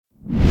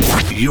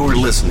You're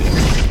listening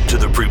to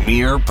the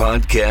Premier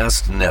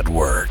Podcast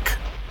Network.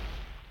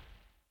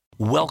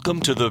 Welcome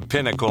to the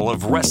pinnacle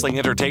of wrestling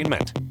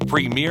entertainment,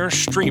 Premier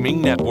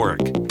Streaming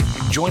Network.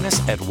 Join us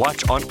at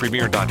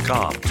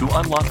watchonpremier.com to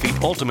unlock the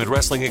ultimate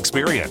wrestling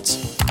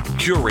experience.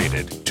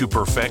 Curated to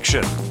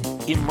perfection.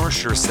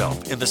 Immerse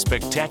yourself in the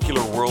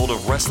spectacular world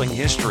of wrestling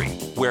history,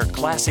 where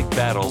classic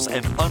battles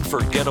and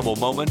unforgettable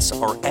moments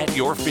are at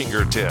your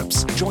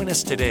fingertips. Join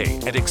us today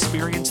and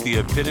experience the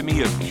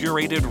epitome of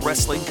curated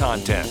wrestling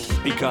content.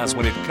 Because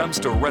when it comes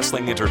to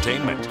wrestling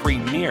entertainment,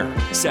 Premier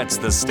sets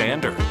the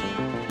standard.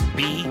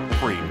 Be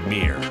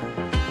Premier.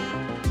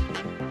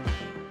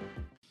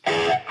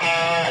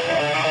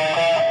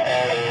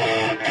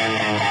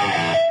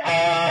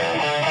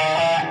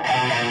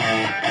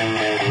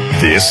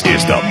 This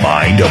is the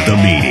Mind of the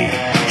Meanie.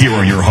 Here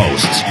are your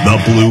hosts,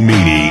 the Blue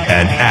Meanie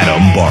and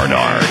Adam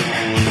Barnard.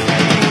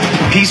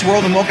 Peace,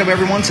 world, and welcome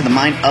everyone to the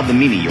Mind of the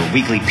Meanie, your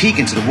weekly peek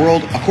into the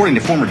world according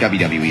to former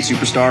WWE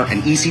superstar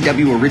and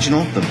ECW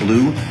original, the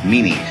Blue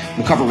Meanie.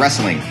 We'll cover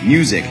wrestling,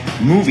 music,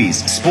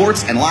 movies,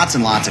 sports, and lots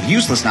of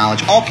useless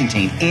knowledge, all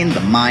contained in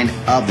the Mind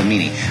of the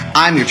Meanie.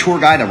 I'm your tour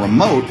guide, a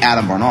remote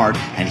Adam Barnard,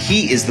 and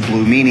he is the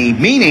Blue Meanie.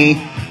 Meanie,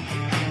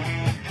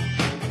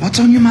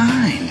 what's on your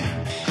mind?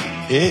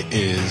 It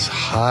is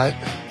hot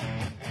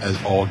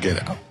as all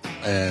get out,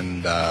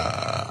 and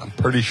I'm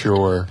pretty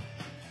sure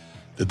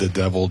that the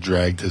devil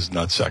dragged his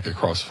nutsack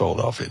across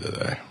Philadelphia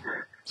today.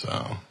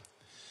 So,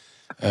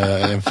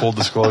 in full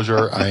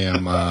disclosure,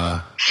 I'm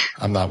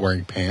not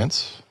wearing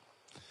pants,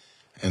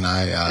 and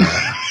I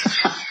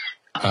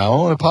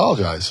want to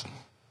apologize.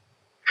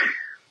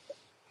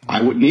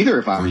 I wouldn't either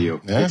if I were you.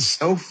 Yeah. It's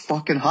so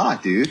fucking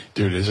hot, dude.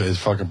 Dude, it's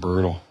fucking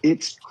brutal.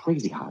 It's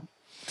crazy hot.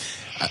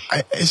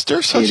 Is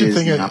there such a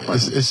thing?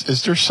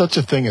 Is there such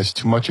a thing as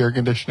too much air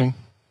conditioning?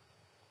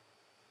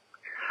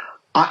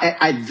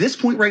 At this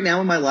point right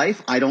now in my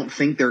life, I don't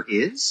think there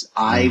is.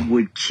 I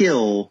would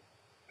kill,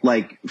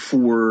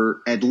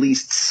 for at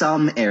least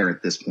some air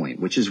at this point,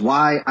 which is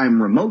why I'm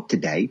remote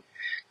today,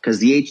 because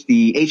the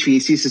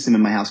HVAC system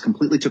in my house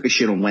completely took a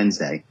shit on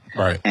Wednesday.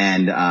 Right.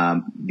 And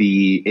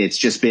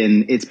it's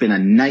been a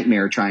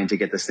nightmare trying to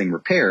get this thing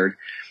repaired.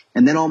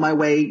 And then on my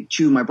way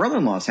to my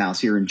brother-in-law's house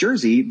here in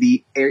Jersey,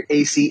 the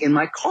AC in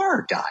my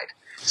car died.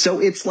 So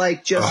it's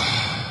like just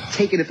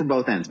taking it from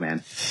both ends,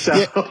 man. So,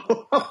 yeah.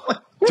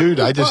 Dude,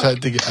 I just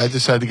had to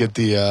get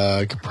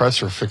the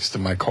compressor fixed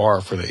in my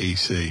car for the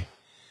AC,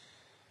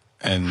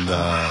 and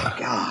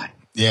God,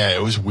 yeah,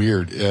 it was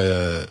weird.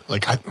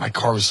 My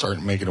car was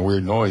starting making a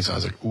weird noise. I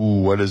was like,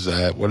 "Ooh, what is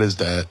that? What is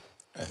that?"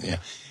 And, yeah,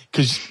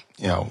 because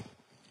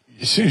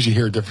as soon as you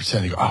hear a different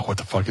sound, you go, "Oh, what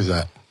the fuck is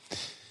that?"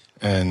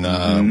 And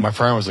my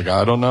friend was like,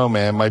 "I don't know,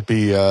 man. It might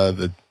be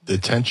the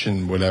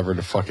tension, whatever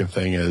the fucking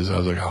thing is." I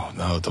was like, "Oh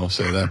no, don't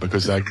say that,"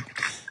 because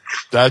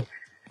that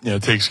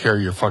takes care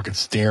of your fucking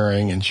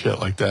steering and shit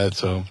like that.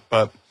 So,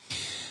 but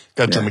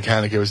got to the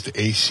mechanic. It was the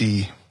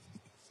AC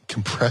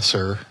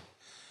compressor,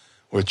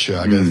 which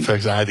I got to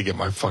fix. I had to get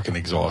my fucking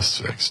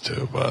exhaust fixed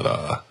too. But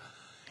I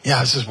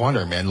was just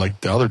wondering, man. Like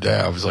the other day,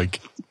 I was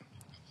like,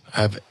 I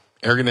have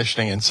air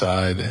conditioning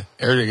inside,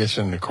 air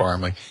conditioning in the car.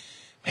 I'm like,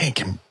 man,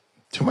 can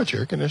too much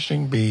air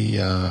conditioning be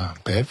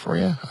bad for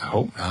you? I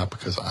hope not,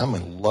 because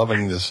I'm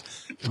loving this.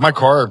 Because my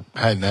car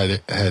had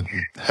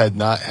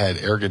not had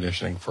air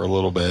conditioning for a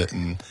little bit,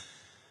 and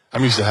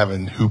I'm used to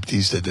having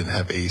hoopties that didn't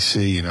have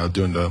AC.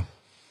 Doing the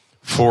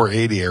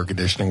 480 air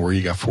conditioning where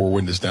you got four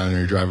windows down and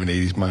you're driving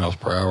 80 miles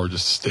per hour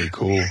just to stay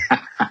cool.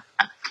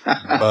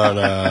 But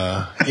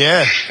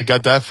I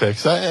got that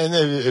fixed, and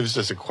it was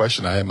just a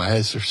question I had in my head: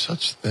 is there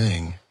such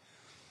thing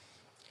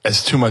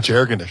as too much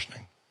air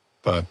conditioning?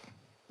 But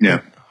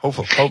yeah. Hope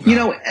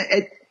not.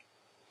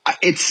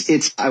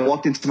 I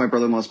walked into my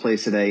brother-in-law's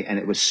place today, and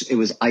it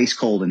was ice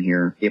cold in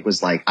here. It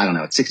was like, I don't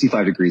know, it's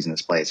 65 degrees in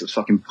this place. It was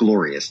fucking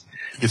glorious.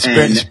 You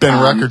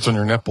spin records on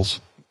your nipples.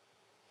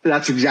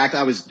 That's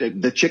exactly.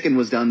 The chicken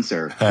was done,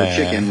 sir. The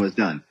chicken was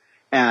done.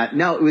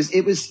 No,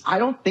 it was. I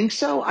don't think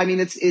so. I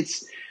mean,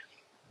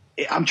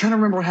 I'm trying to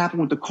remember what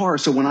happened with the car.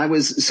 So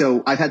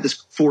I've had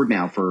this Ford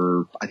now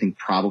for, I think,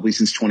 probably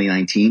since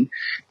 2019,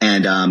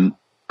 and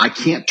I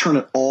can't turn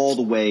it all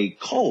the way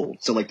cold.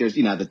 So there's,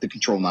 the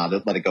control knob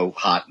that let it go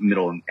hot,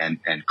 middle,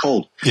 and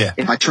cold. Yeah.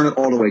 If I turn it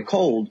all the way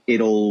cold,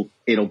 it'll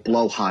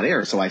blow hot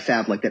air. So I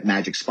found that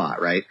magic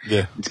spot, right?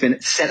 Yeah. It's been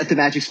set at the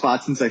magic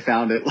spot since I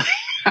found it.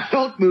 I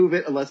don't move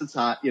it unless it's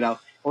hot,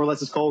 or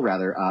unless it's cold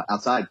rather,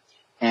 outside.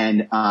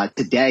 And,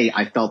 today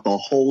I felt the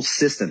whole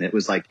system. It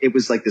was like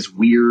this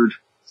weird,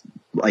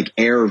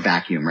 air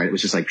vacuum, right? It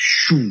was just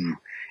shoo.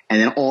 And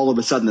then all of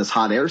a sudden this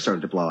hot air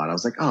started to blow out. I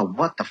was like, oh,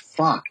 what the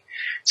fuck?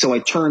 So I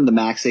turned the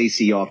max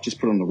AC off, just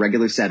put on the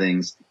regular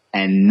settings,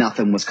 and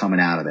nothing was coming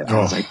out of it. I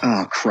was like,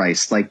 oh,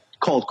 Christ.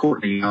 Called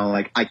Courtney,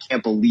 I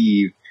can't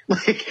believe,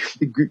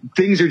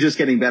 things are just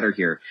getting better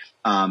here.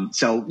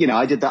 So,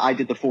 I did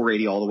the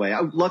 480 all the way.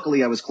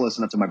 Luckily, I was close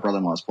enough to my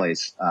brother-in-law's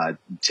place, I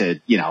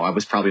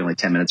was probably only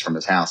 10 minutes from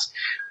his house.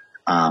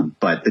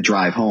 But the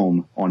drive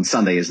home on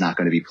Sunday is not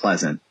going to be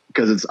pleasant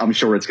because I'm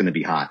sure it's going to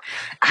be hot.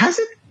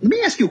 Let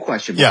me ask you a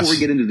question before we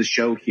get into the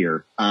show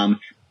here.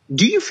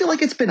 Do you feel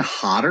like it's been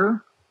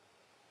hotter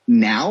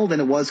now than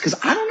it was? Because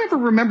I don't ever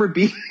remember it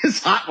being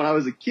as hot when I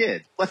was a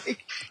kid.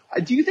 Like,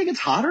 do you think it's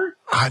hotter?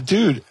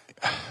 Dude,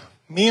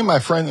 me and my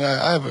friend,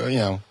 I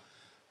have,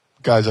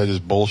 guys I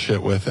just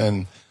bullshit with.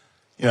 And,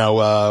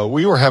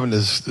 we were having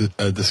this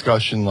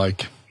discussion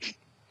like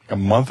a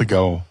month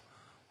ago.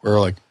 We were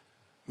like,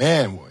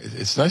 man,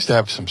 it's nice to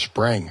have some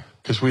spring.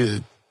 Because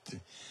we,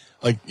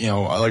 like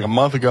a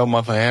month and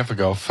a half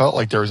ago, felt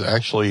like there was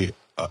actually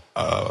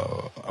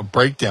a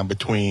breakdown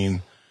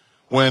between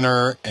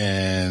winter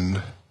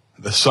and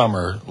the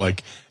summer.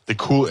 Like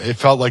it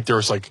felt like there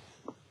was like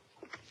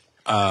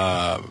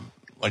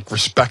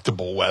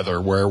respectable weather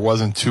where it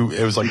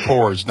was like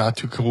porous, not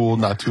too cool,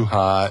 not too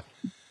hot.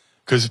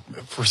 Because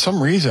for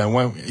some reason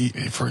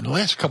for the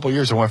last couple of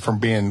years, I went from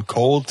being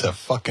cold to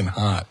fucking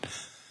hot.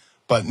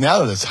 But now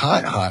that it's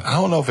hot, I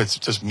don't know if it's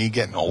just me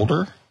getting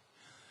older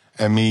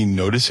and me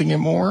noticing it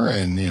more.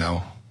 And,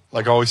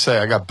 like I always say,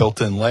 I got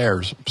built-in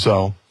layers.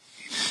 So,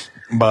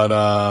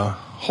 but,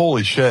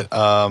 holy shit.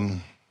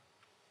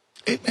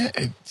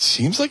 It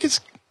seems like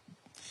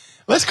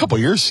last couple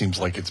of years seems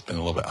like it's been a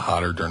little bit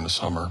hotter during the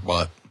summer,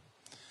 but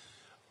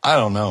I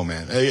don't know,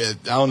 man. I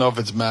don't know if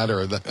it's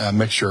a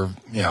mixture of,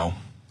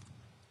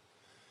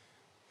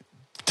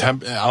 I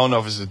don't know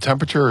if it's the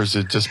temperature or is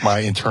it just my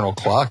internal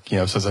clock,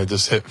 since I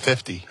just hit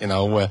 50, did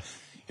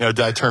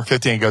I turn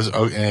 50 and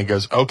it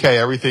goes, okay,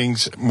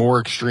 everything's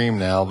more extreme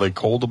now. The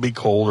cold will be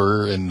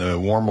colder and the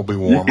warm will be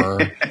warmer.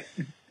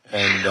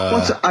 And,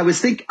 so I was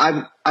thinking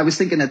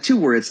that too,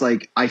 where it's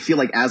like, I feel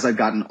like as I've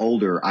gotten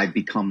older, I've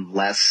become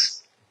less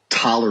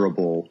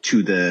tolerable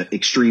to the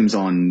extremes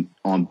on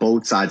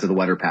both sides of the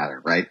weather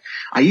pattern, right?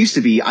 I used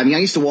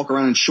to walk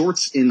around in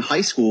shorts in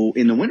high school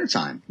in the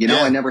wintertime.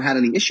 I never had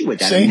any issue with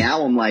that. Same. And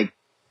now I'm like,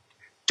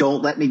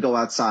 don't let me go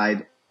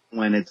outside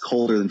when it's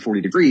colder than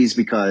 40 degrees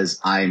because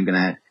I'm going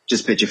to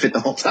just pitch a fit the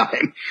whole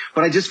time.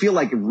 But I just feel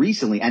like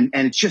recently, and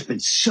it's just been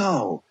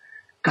so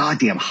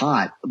goddamn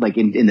hot, like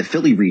in the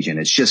Philly region.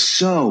 It's just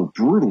so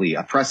brutally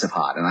oppressive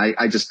hot. And I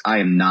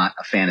am not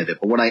a fan of it.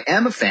 But what I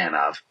am a fan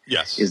of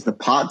is the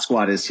Pod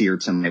Squad is here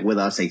tonight with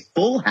us, a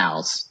full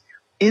house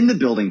in the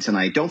building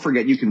tonight. Don't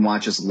forget, you can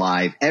watch us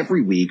live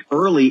every week,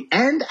 early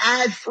and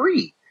ad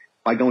free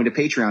by going to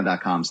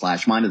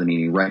patreon.com/Mind of the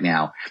Meeting right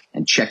now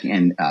and checking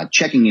in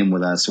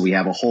with us. So we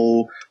have a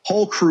whole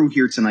crew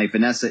here tonight.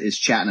 Vanessa is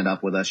chatting it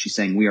up with us. She's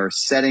saying we are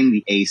setting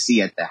the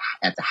AC at the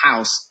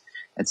house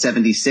at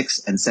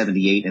 76 and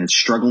 78, and it's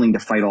struggling to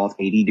fight off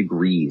 80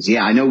 degrees.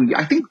 Yeah, I know.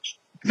 I think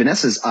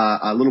Vanessa's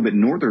a little bit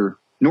northern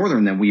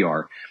than we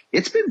are.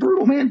 It's been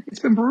brutal, man. It's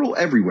been brutal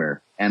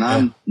everywhere, and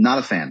I'm not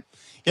a fan.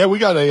 Yeah, we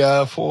got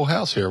a full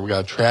house here. We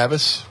got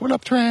Travis. What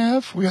up,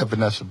 Trav? We got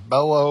Vanessa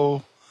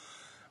Bello.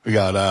 We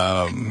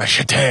got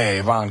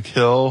Machete Von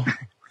Kill.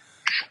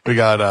 We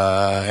got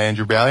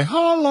Andrew Bailey.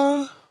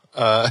 Holla.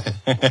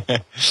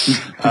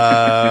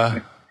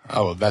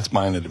 Oh, that's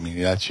Mind of the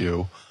Meeting. That's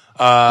you.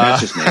 That's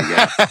just me,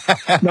 yeah.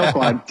 No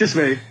fun. Just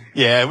me.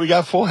 Yeah, we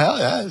got full house.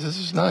 Yeah, this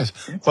is nice.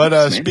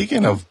 But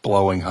speaking of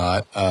blowing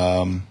hot,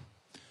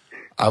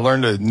 I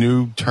learned a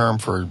new term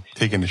for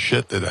taking a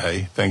shit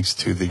today, thanks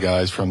to the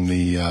guys from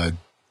the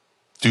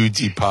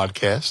Dudesy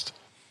podcast.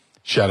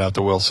 Shout out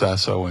to Will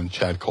Sasso and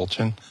Chad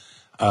Colchin.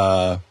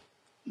 The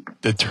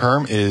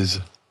term is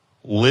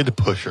lid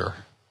pusher.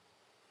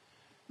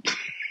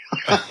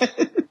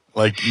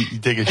 Like you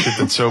take a shit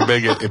that's so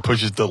big it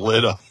pushes the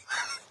lid up.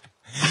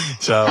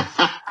 So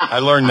I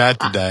learned that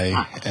today,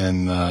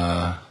 and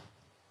that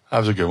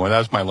was a good one. That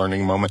was my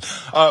learning moment.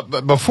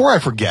 But before I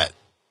forget,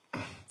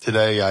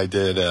 today I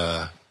did.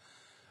 Look,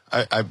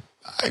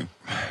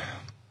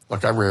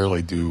 I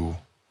rarely do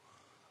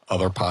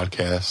other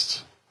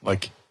podcasts.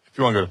 Like if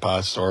you want to go to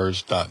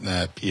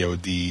podstars.net,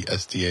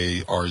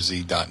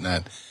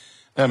 PODSTARZ.net,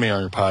 let me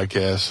on your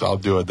podcast. I'll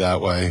do it that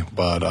way.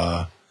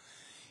 But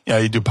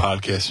you do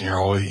podcasts, and you're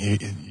always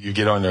you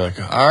get on there like,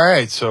 all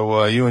right,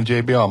 so you and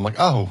JBL. I'm like,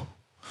 oh.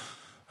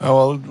 Oh,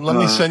 well, let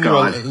me send you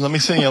a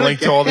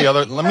link to all the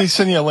other, let me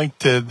send you a link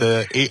to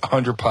the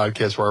 800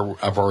 podcasts where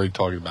I've already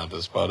talked about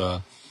this,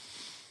 but,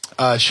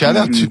 shout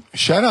out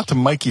to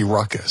Mikey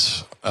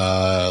Ruckus.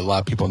 A lot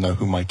of people know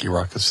who Mikey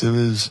Ruckus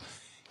is.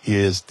 He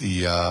is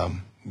the,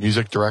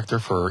 music director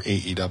for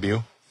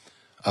AEW.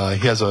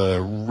 He has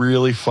a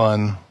really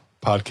fun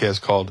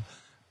podcast called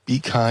Be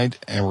Kind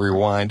and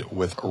Rewind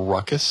with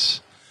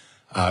Ruckus.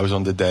 I was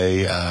on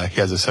today. He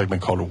has a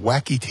segment called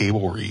Wacky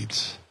Table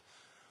Reads,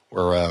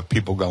 where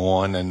people go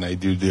on and they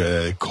do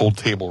the cold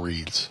table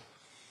reads.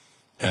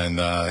 And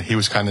he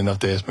was kind enough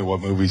to ask me what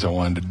movies I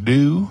wanted to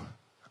do.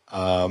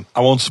 I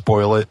won't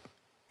spoil it.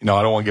 I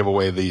don't want to give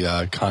away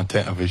the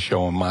content of his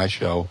show on my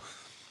show.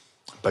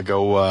 But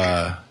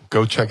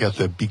go check out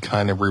the Be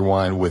Kind and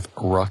Rewind with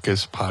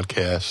Ruckus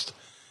podcast.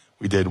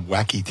 We did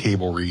Wacky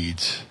Table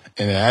Reads.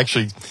 And it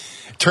actually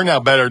turned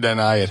out better than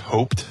I had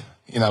hoped.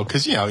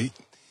 Because, you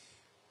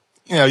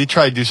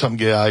try to do something,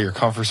 get out of your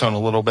comfort zone a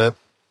little bit.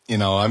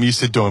 I'm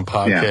used to doing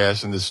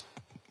podcasts and this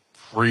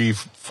free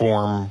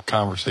form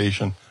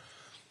conversation.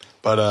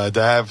 But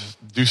to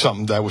do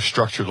something that was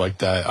structured like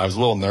that, I was a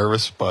little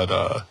nervous, but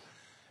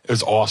it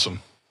was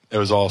awesome. It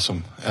was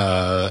awesome.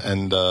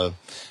 We'll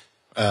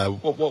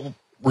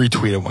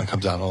retweet it when it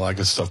comes out and all that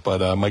good stuff.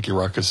 But Mikey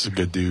Ruckus is a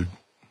good dude.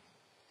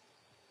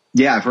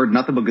 Yeah, I've heard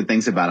nothing but good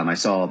things about him. I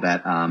saw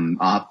that.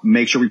 I'll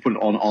make sure we put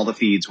it on all the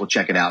feeds. We'll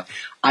check it out.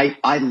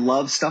 I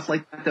love stuff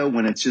like that, though,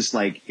 when it's just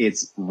like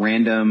it's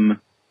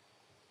random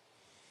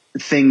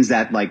things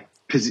that like,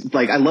 because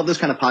like I love those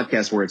kind of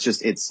podcasts where it's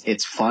just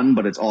it's fun,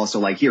 but it's also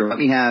like, here, let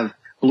me have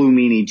Blue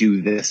Meanie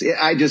do this.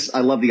 I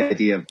love the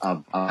idea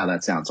of how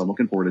that sounds. So I'm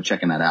looking forward to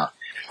checking that out.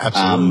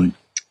 Absolutely.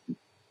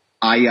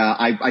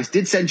 I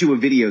did send you a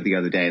video the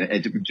other day, and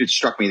it just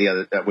struck me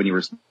when you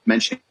were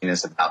mentioning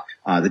this about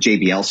the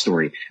JBL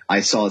story.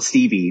 I saw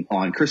Stevie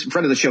on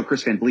friend of the show,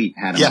 Chris Van Vliet,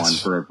 had him on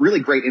for a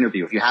really great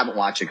interview. If you haven't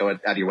watched it, go out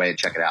of your way and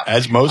check it out.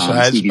 As most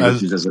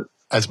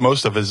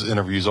of his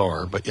interviews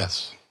are, but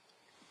yes.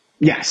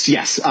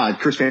 Yes.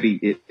 Chris Van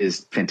Vliet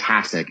is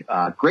fantastic.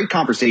 Great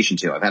conversation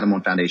too. I've had him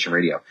on Foundation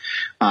Radio.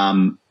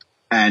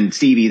 And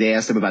Stevie, they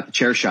asked him about the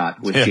chair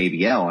shot with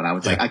JBL, and I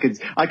was like,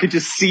 I could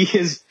just see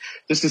his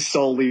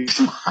soul leave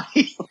his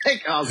body.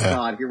 Like, oh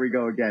God, here we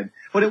go again.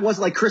 But it was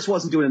like Chris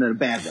wasn't doing it in a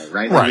bad way,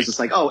 right? It was just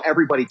like, oh,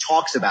 everybody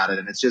talks about it,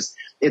 and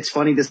it's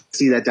funny to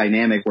see that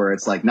dynamic where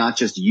it's like not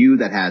just you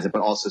that has it,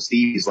 but also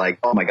Stevie's like,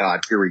 oh my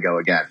God, here we go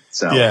again.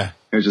 So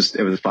it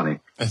was funny.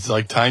 It's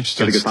like time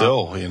stood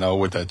still,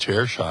 with that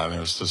chair shot. And it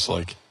was just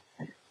like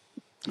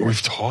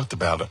we've talked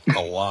about it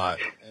a lot.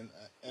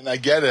 And I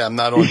get it. I'm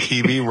not on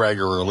TV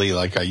regularly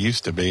like I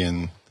used to be.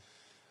 And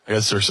I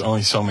guess there's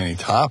only so many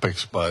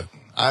topics. But,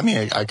 I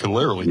mean, I could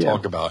literally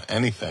talk about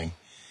anything,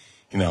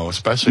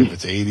 especially if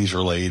it's 80s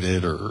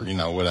related or,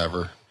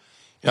 whatever.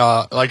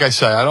 Like I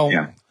say, I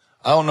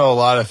don't know a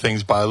lot of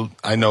things, but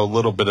I know a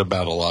little bit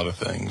about a lot of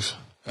things.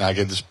 And I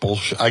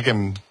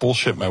can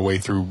bullshit my way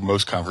through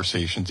most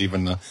conversations,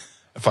 even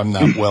if I'm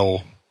not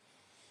well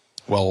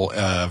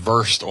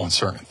versed on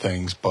certain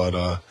things.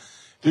 But,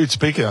 dude,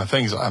 speaking of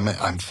things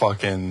I'm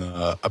fucking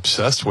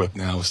obsessed with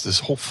now is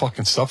this whole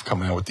fucking stuff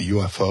coming out with the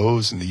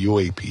UFOs and the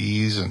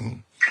UAPs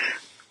and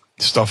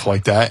stuff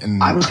like that.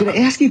 And I was going to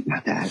ask you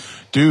about that.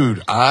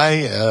 Dude,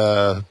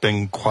 I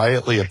been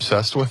quietly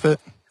obsessed with it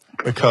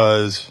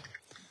because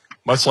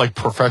much like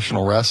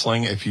professional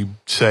wrestling, if you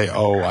say,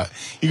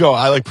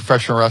 I like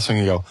professional wrestling,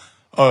 you go,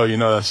 oh,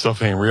 that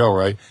stuff ain't real,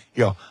 right?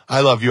 You go,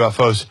 I love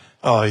UFOs.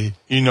 Oh,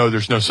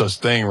 there's no such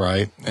thing,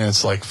 right? And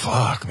it's like,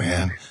 fuck,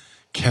 man.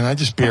 Can I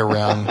just be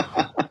around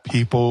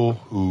people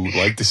who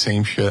like the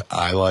same shit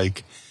I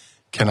like?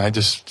 Can I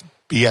just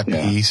be at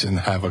peace and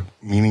have a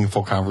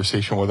meaningful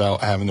conversation without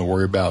having to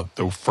worry about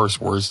the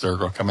first words that are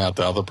going to come out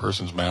the other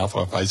person's mouth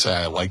if I say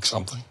I like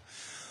something?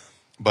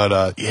 But,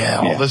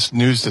 all this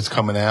news that's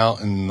coming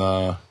out, and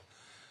I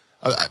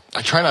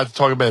try not to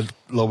talk about it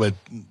a little bit,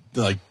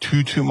 like,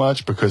 too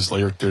much, because,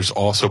 like, there's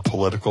also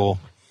political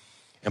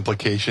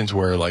implications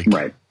where, like,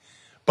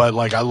 but,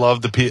 like, I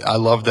love that,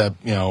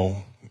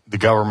 the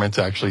government's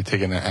actually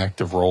taking an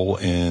active role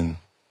in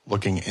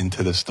looking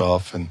into this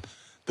stuff and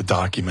the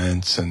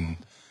documents and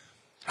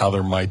how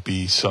there might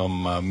be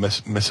some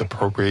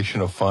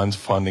misappropriation of funds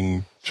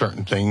funding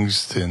certain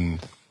things in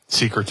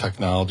secret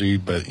technology.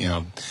 But,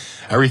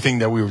 everything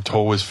that we were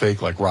told was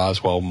fake, like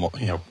Roswell,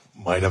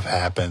 might have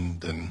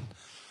happened. And,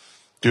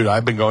 dude,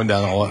 I've been going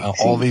down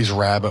all these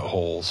rabbit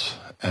holes.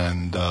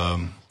 And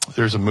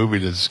there's a movie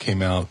that just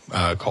came out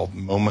called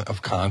Moment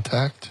of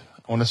Contact,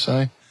 I want to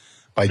say,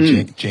 by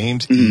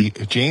James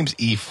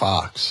E.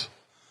 Fox.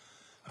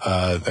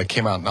 That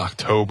came out in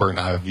October, and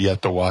I have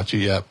yet to watch it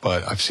yet,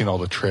 but I've seen all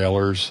the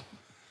trailers,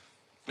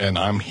 and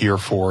I'm here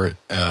for it.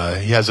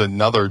 He has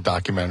another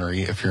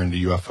documentary, if you're into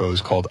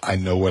UFOs, called I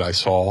Know What I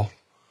Saw,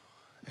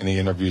 and he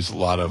interviews a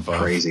lot of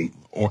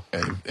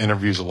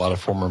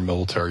former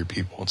military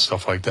people and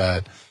stuff like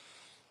that.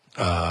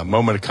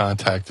 Moment of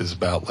Contact is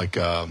about like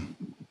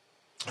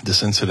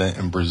this incident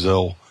in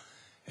Brazil.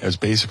 It was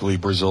basically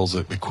Brazil's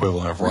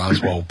equivalent of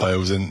Roswell, but it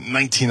was in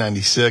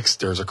 1996.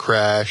 There was a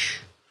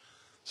crash.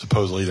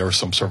 Supposedly there were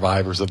some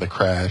survivors of the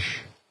crash,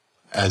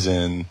 as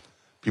in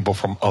people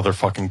from other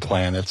fucking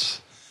planets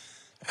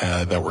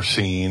that were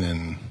seen,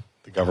 and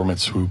the government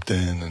swooped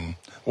in, and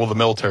the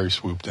military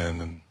swooped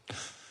in and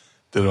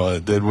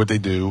did what they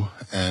do.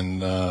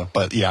 And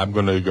but yeah, I'm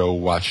going to go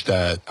watch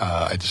that.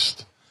 I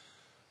just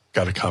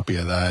got a copy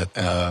of that.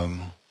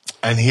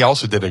 And he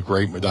also did a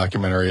great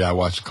documentary I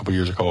watched a couple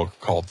years ago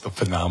called The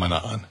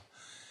Phenomenon.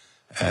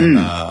 And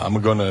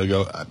I'm going to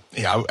go.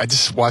 I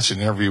just watched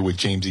an interview with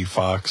James E.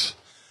 Fox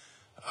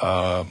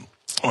on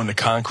the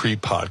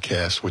Concrete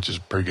podcast, which is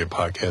a pretty good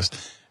podcast.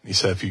 And he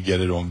said if you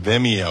get it on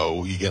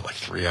Vimeo, you get like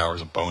 3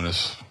 hours of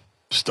bonus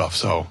stuff.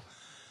 So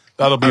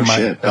that'll be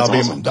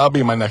that'll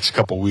be my next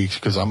couple weeks,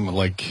 because I'm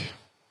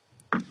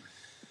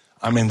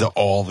into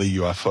all the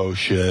UFO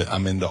shit.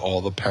 I'm into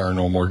all the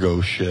paranormal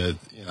ghost shit.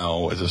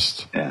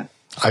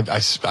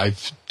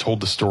 I've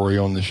told the story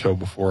on the show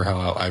before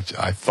how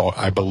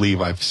I believe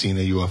I've seen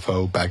a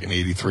UFO back in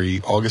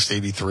August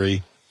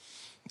 83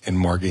 in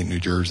Margate, New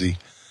Jersey.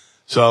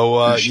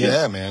 So,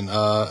 yeah, man.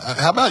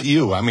 How about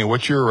you? I mean,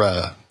 what's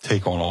your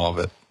take on all of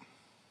it?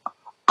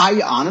 I've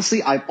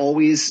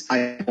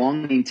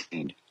long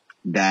maintained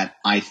that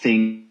I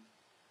think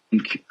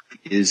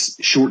is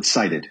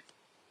short-sighted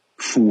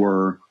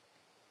for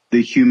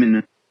the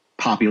human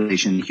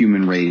population, the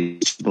human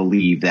race, to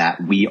believe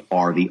that we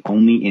are the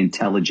only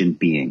intelligent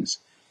beings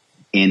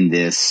in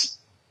this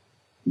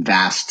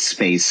vast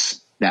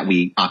space that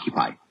we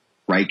occupy,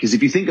 right? Because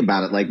if you think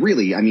about it, like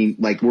really, I mean,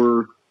 like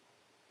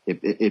if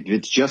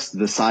it's just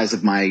the size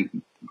of my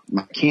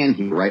can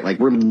here, right? Like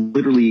we're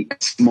literally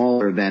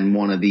smaller than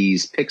one of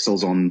these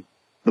pixels on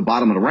the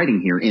bottom of the writing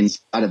here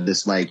inside of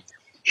this like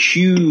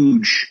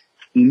huge,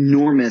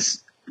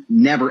 enormous,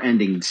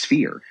 never-ending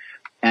sphere.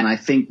 And I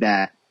think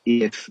that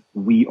if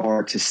we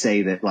are to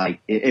say that, like,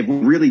 if we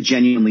really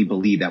genuinely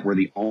believe that we're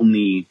the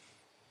only,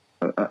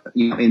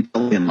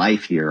 intelligent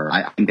life here,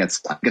 I think that's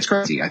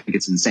crazy. I think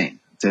it's insane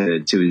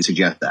to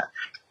suggest that.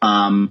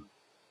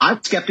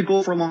 I'm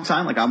skeptical for a long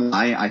time. Like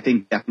I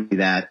think definitely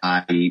that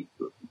I'm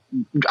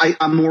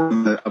more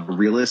of a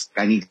realist.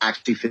 I need to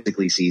actually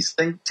physically see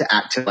something to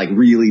like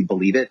really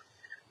believe it.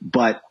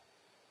 But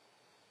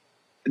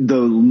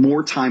the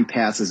more time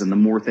passes and the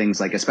more things,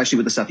 like, especially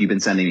with the stuff you've been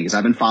sending me, because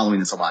I've been following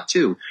this a lot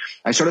too.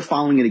 I started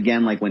following it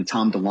again, like when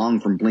Tom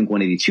DeLonge from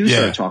Blink-182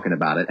 started talking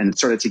about it, and it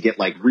started to get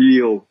like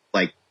real,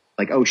 like,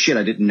 oh shit,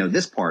 I didn't know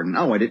this part. And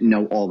oh, I didn't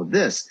know all of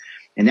this.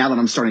 And now that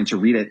I'm starting to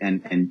read it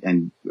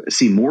and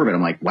see more of it,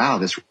 I'm like, wow,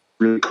 this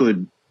really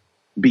could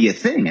be a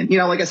thing. And,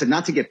 like I said,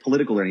 not to get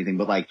political or anything,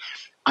 but like,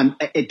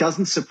 it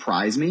doesn't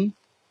surprise me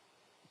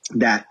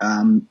that,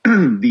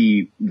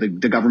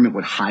 the government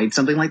would hide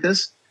something like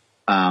this.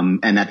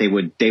 And that they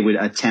would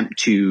attempt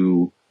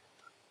to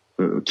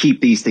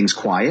keep these things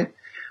quiet.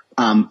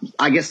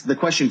 I guess the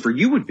question for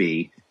you would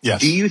be,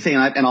 yes. Do you think,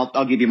 and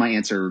I'll give you my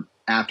answer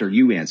after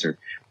you answer.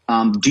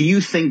 Do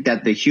you think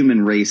that the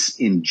human race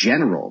in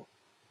general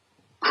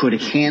could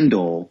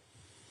handle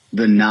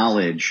the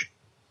knowledge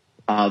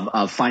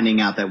of finding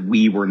out that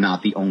we were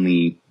not the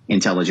only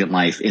intelligent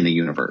life in the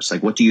universe?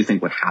 Like, what do you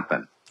think would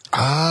happen?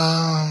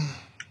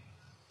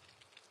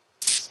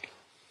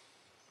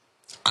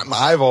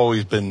 I've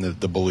always been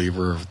the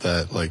believer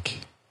that, like,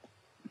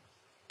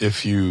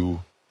 if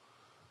you,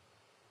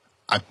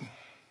 I'm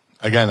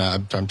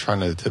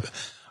trying to,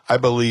 I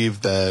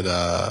believe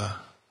that,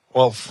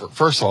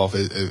 first off,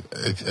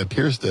 it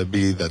appears to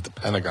be that the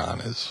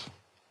Pentagon is,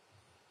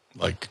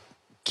 like,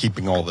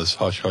 keeping all this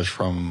hush-hush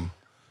from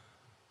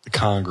the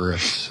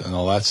Congress and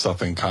all that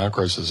stuff. And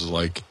Congress is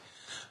like,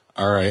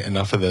 all right,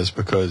 enough of this,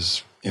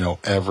 because,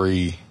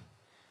 every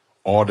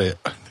audit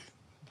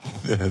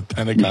the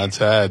Pentagon's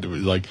had,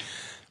 like,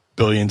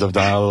 billions of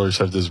dollars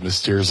have just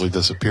mysteriously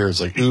disappeared.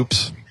 It's like,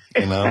 oops,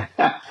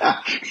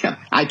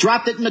 I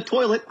dropped it in the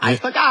toilet. I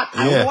forgot.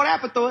 I don't know what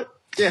happened to it.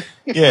 Yeah.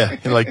 Yeah.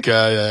 Like,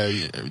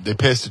 they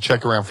passed a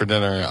check around for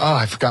dinner. Oh,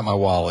 I forgot my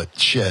wallet.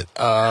 Shit.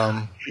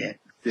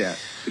 Yeah.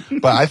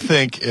 But I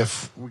think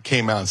if we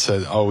came out and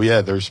said, oh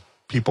yeah, there's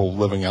people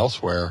living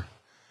elsewhere,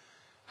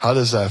 how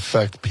does that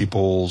affect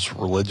people's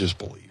religious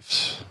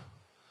beliefs?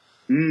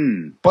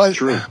 But,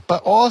 true.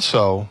 But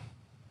also,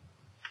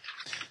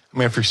 I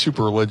mean, if you're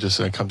super religious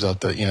and it comes out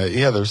that,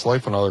 there's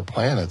life on other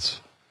planets,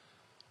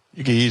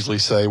 you could easily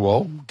say,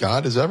 well,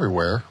 God is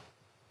everywhere,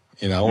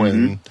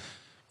 and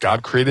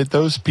God created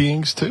those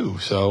beings too.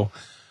 So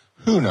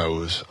who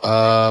knows?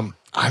 I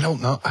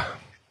don't know.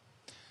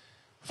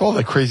 With all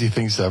the crazy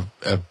things that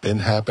have been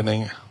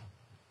happening,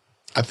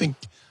 I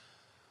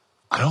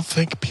don't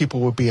think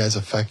people would be as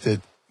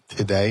affected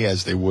today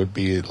as they would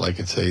be, like,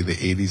 in, say, the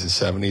 80s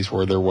and 70s,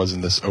 where there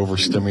wasn't this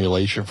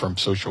overstimulation from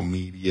social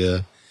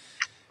media.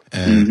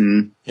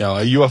 And, a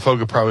UFO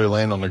could probably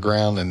land on the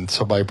ground and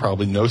somebody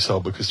probably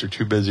no-sell because they're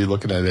too busy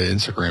looking at an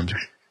Instagram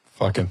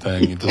fucking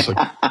thing. And just like,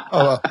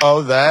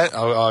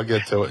 I'll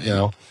get to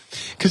it,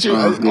 Because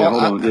hold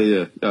on.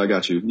 Yeah. I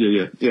got you.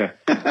 Yeah.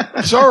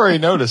 It's already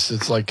noticed.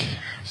 It's like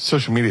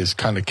social media has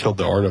kind of killed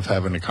the art of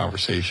having a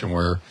conversation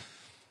where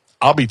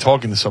I'll be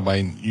talking to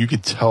somebody and you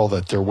could tell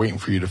that they're waiting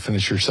for you to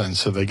finish your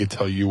sentence so they could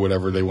tell you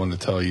whatever they want to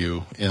tell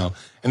you, and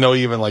they'll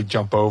even like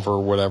jump over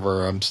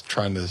whatever I'm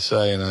trying to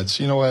say. And it's,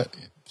 what?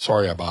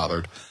 Sorry I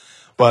bothered.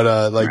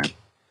 But, right.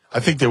 I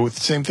think the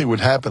same thing would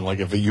happen, like,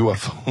 if a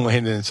UFO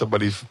landed in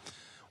somebody's,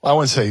 I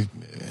wouldn't say,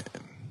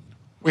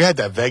 we had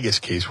that Vegas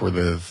case where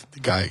the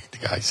guy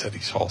said he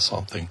saw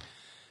something.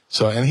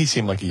 So, and he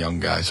seemed like a young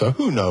guy. So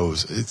who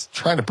knows? It's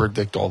trying to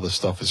predict all this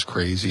stuff is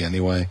crazy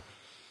anyway.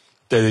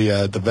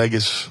 The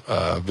Vegas,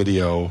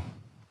 video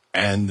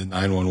and the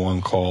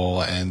 911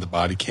 call and the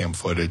body cam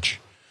footage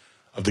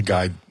of the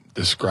guy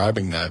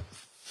describing that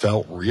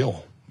felt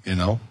real,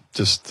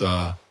 just,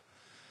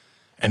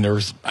 and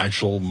there's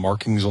actual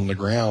markings on the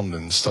ground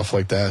and stuff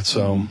like that.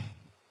 So,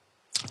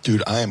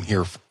 dude, I am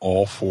here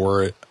all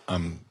for it.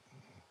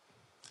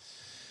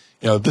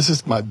 This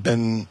has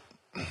been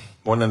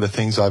one of the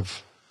things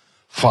I've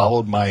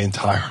followed my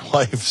entire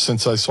life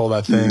since I saw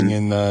that thing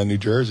in New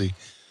Jersey.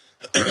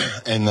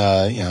 And,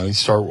 you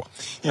start,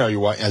 you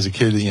watch, as a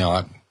kid,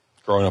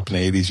 growing up in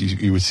the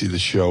 80s, you would see the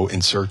show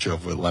In Search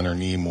of with Leonard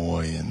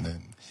Nimoy, and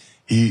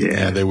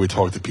then they would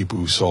talk to people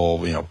who saw,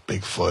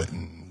 Bigfoot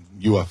and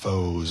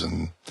UFOs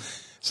and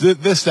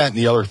this, that, and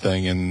the other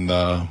thing. And,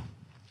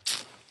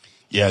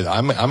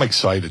 I'm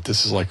excited.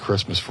 This is like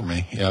Christmas for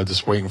me.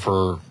 Just waiting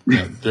for,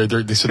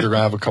 they said they're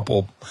going to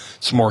have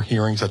some more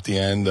hearings at the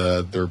end.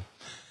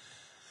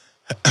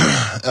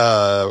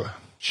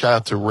 Shout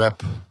out to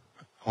Rep,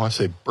 I want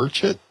to say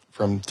Burchett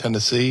from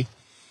Tennessee.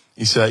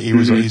 He said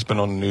he's been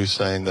on the news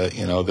saying that,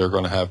 they're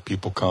going to have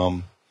people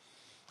come,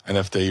 and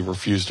if they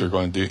refuse, they're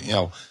going to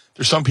do,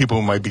 there's some people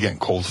who might be getting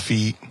cold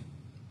feet,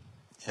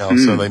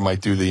 so they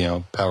might do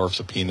the, power of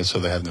subpoena, so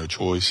they have no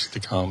choice to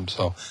come.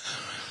 So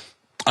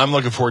I'm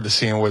looking forward to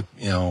seeing what,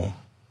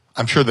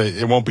 I'm sure that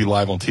it won't be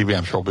live on TV.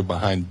 I'm sure it'll be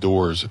behind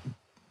doors,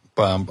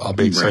 but I'll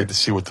be excited to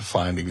see what the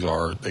findings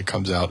are that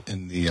comes out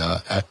in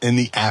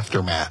the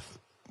aftermath,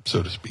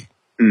 so to speak.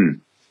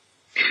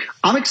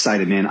 I'm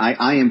excited, man.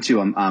 I am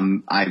too.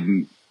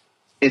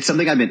 It's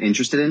something I've been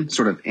interested in,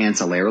 sort of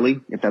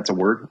ancillarily, if that's a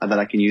word that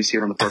I can use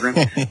here on the program.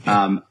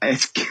 I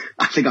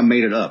think I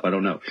made it up. I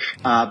don't know.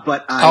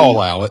 But I'll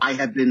allow it. I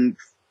have been,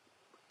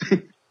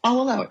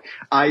 I'll allow it.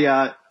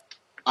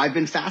 I've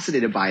been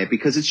fascinated by it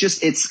because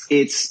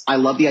I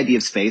love the idea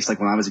of space.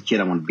 Like when I was a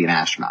kid, I wanted to be an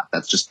astronaut.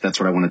 That's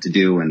what I wanted to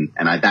do. And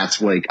I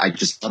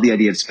just love the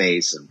idea of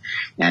space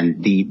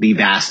and the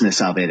vastness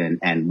of it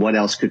and what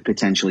else could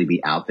potentially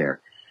be out there.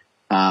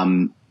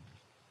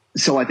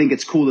 So I think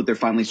it's cool that they're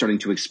finally starting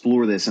to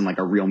explore this in like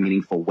a real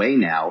meaningful way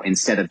now,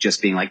 instead of just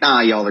being like,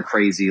 y'all are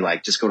crazy.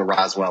 Like just go to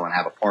Roswell and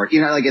have a party.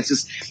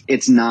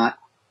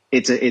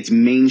 It's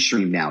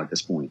mainstream now at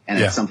this point. And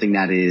it's something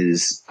that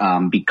is,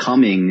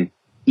 becoming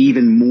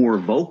even more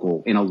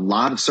vocal in a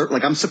lot of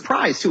like, I'm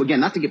surprised too, again,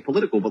 not to get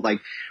political, but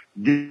like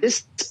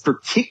this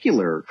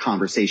particular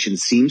conversation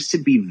seems to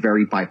be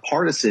very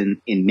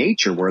bipartisan in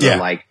nature, where they're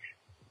like,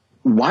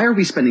 why are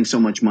we spending so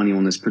much money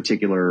on this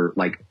particular,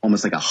 like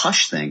almost like a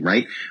hush thing,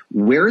 right?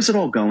 Where is it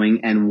all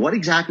going? And what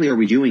exactly are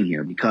we doing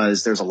here?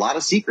 Because there's a lot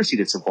of secrecy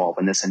that's involved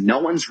in this and no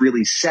one's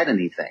really said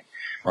anything.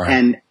 Right.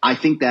 And I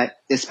think that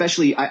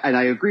especially, and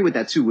I agree with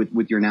that too,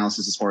 with your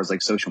analysis as far as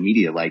like social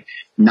media, like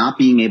not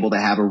being able to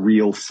have a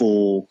real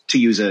full, to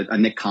use a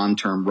Nick Kahn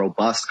term,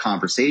 robust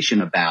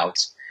conversation about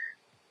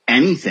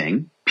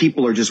anything.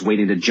 People are just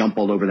waiting to jump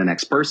all over the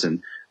next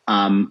person.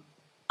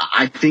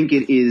 I think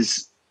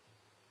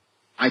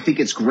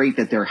it's great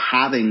that they're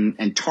having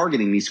and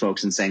targeting these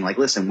folks and saying like,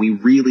 listen, we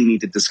really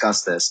need to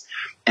discuss this,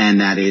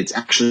 and that it's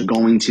actually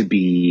going to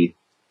be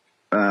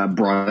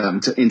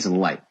brought into the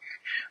light.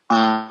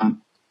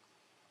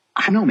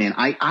 I don't know, man.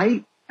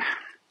 I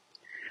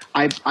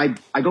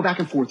go back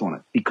and forth on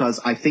it because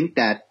I think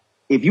that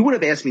if you would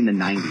have asked me in the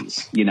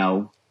 90s,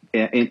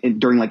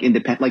 during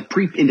like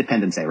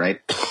pre-Independence Day, right?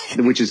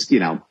 Which is,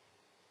 the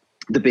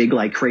big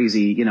like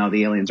crazy,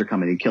 the aliens are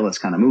coming to kill us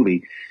kind of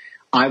movie,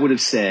 I would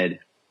have said,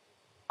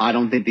 I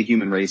don't think the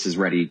human race is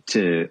ready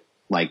to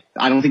like,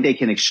 I don't think they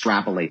can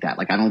extrapolate that.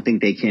 Like, I don't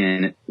think they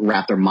can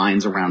wrap their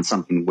minds around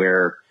something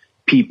where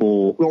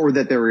people, or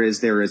that there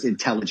is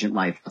intelligent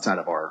life outside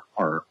of our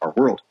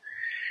world.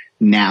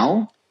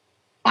 Now,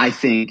 I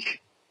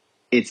think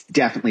it's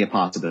definitely a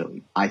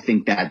possibility. I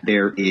think that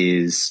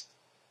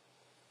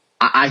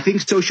I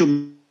think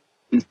social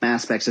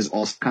aspects has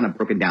also kind of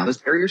broken down those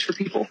barriers for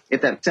people,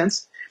 if that makes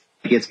sense.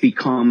 It's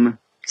become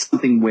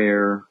something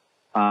where,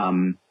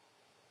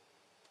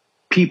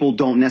 people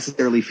don't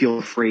necessarily feel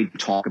afraid to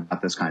talk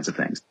about those kinds of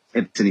things,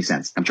 if it's any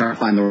sense. I'm trying to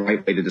find the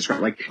right way to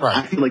describe it. Right.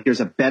 I feel like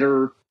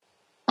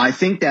I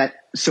think that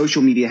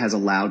social media has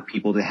allowed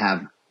people to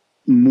have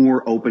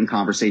more open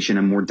conversation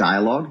and more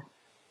dialogue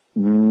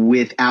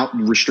without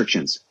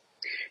restrictions.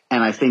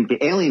 And I think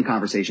the alien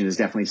conversation is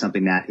definitely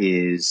something that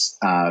it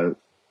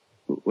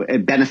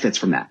benefits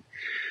from that.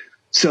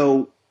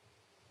 So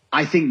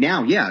I think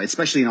now,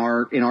 especially in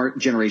our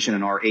generation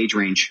and our age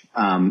range,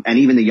 and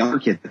even the younger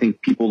kids, I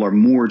think people are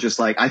more just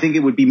like, I think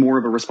it would be more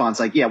of a response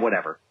like, yeah,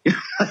 whatever.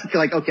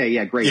 like, okay,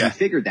 yeah, great. We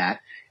figured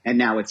that. And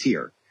now it's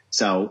here.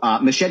 So,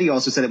 Machete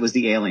also said it was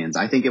the aliens.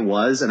 I think it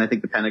was, and I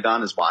think the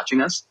Pentagon is watching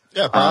us.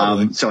 Yeah,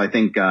 probably. So I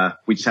think,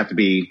 we just have to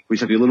be a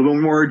little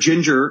bit more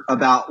ginger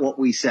about what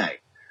we say.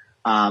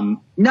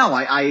 No,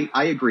 I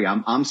agree.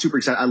 I'm super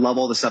excited. I love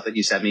all the stuff that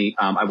you sent me.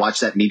 I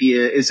watched that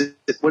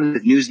what is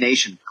it, News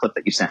Nation clip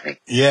that you sent me?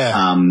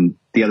 Yeah.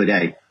 The other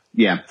day.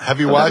 Yeah. Have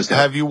you watched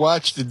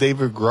the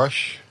David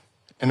Grush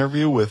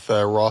interview with,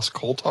 Ross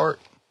Coulthart?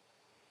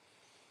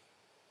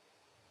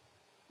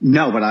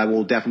 No, but I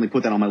will definitely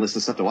put that on my list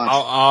of stuff to watch.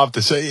 I'll have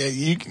to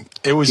say,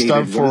 it was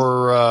done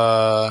for,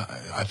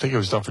 I think it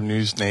was done for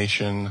News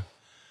Nation.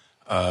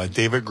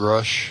 David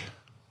Grush,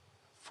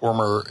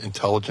 former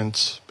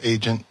intelligence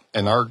agent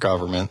in our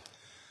government,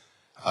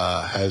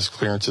 has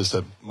clearances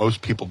that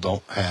most people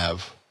don't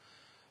have.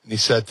 And he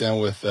sat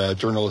down with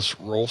journalist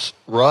Ross,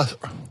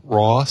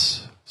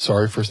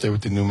 sorry, first day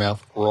with the new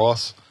mouth,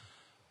 Ross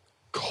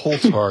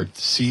Coulthart,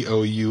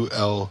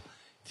 Coulthart.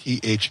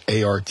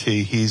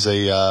 He's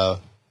a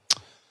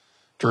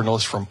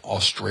journalist from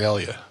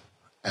Australia.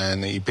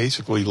 And he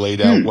basically laid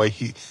out why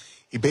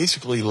he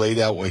basically laid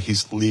out what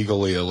he's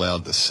legally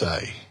allowed to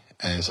say.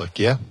 And he's like,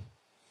 yeah,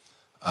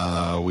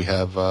 we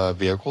have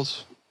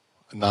vehicles,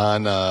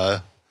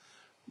 non-Earth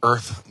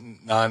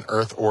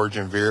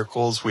origin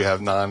vehicles. We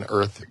have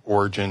non-Earth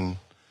origin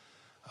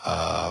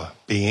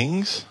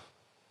beings.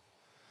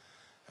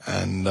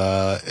 And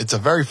it's a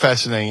very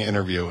fascinating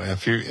interview. And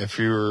if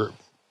you're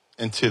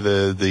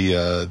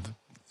into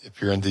if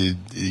you're into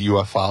the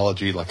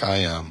ufology like I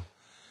am,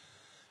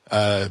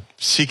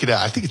 seek it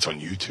out. I think it's on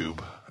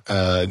YouTube.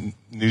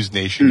 News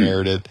Nation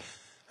aired it,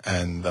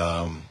 and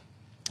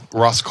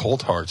Ross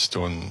Coulthart's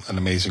doing an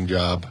amazing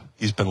job.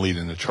 He's been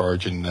leading the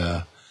charge in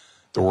the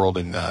world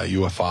in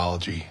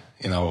ufology,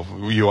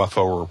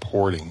 UFO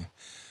reporting.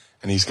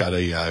 And he's got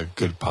a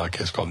good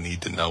podcast called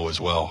Need to Know as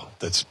well.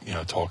 That's,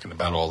 talking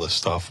about all this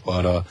stuff.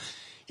 But,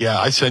 yeah,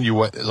 I send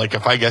you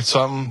if I get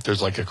something,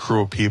 there's like a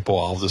crew of people.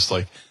 I'll just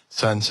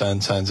send.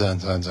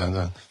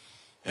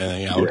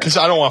 And, because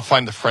I don't want to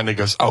find the friend that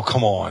goes, oh,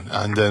 come on.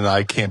 And then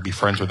I can't be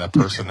friends with that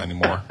person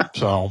anymore.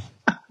 So,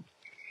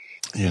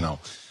 Yeah,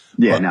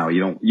 no, you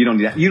don't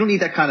need that. You don't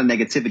need that kind of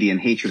negativity and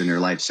hatred in your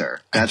life,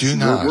 sir. I do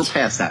not. We're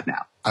past that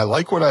now. I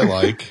like what I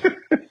like.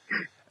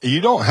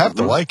 You don't have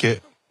to like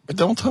it. But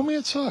don't tell me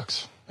it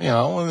sucks,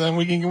 and then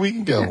we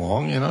can get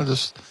along,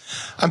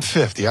 I'm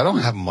 50. I don't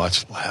have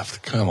much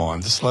left. Come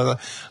on.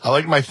 I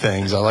like my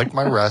things. I like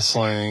my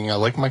wrestling. I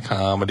like my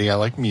comedy. I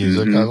like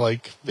music. I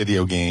like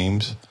video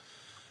games.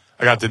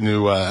 I got the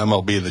new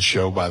MLB The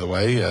Show, by the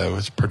way. It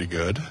was pretty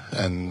good.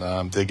 And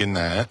I'm digging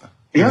that.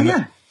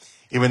 Yeah.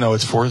 Even though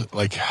it's not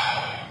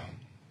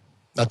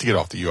to get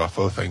off the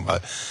UFO thing,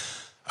 but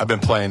I've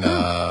been playing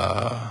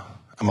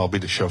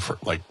MLB The Show for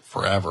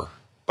forever.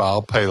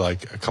 I'll pay a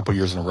couple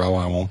years in a row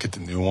and I won't get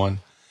the new one.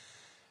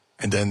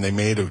 And then they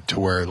made it to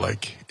where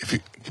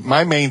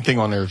my main thing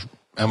on there is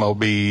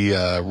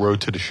MLB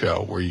Road to the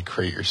Show, where you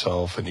create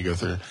yourself and you go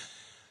through.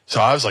 So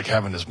I was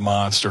having this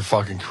monster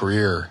fucking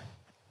career,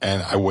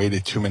 and I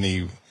waited too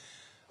many.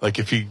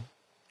 If you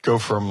go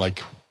from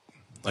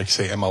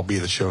say MLB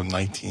The Show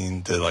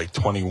 19 to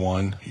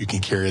 21, you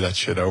can carry that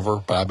shit over.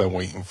 But I've been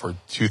waiting for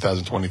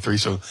 2023,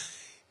 so.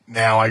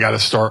 Now I got to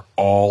start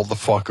all the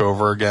fuck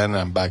over again.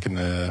 I'm back in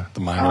the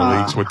minor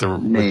leagues with the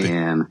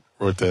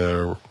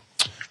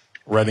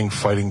Reading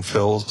Fighting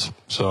Phils.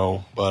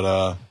 So,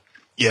 but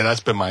yeah,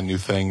 that's been my new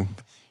thing.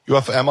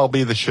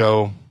 MLB The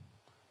Show,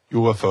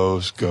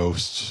 UFOs,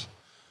 ghosts.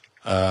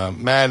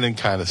 Madden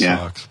kind of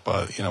sucks,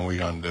 but what are you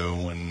gonna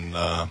do? And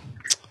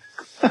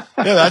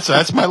yeah,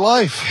 that's my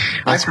life.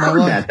 I've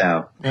heard that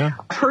though. Yeah.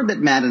 I've heard that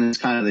Madden is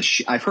kind of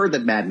I've heard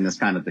that Madden is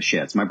kind of the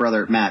shits. My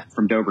brother Matt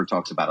from Dover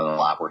talks about it a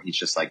lot, where he's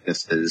just like,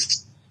 "This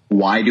is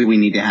why do we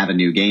need to have a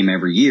new game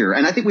every year?"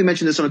 And I think we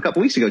mentioned this one a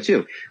couple weeks ago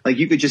too.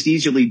 You could just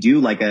easily do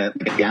a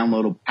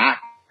downloadable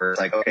pack where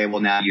it's okay,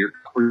 well now your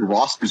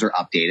rosters are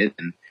updated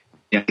and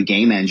the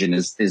game engine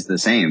is the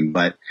same.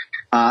 But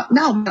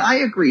no,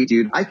 I agree,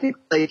 dude. I think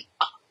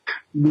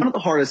one of the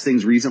hardest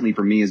things recently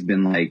for me has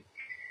been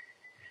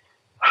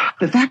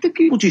the fact that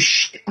people just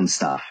shit on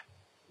stuff,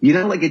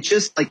 it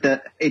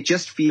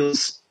just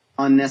feels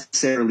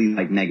unnecessarily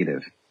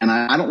negative. And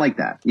I don't like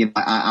that.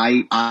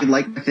 I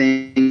like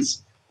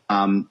things.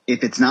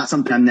 If it's not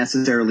something I'm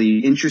necessarily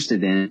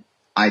interested in,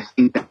 I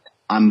think that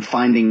I'm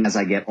finding as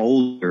I get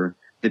older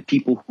that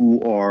people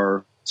who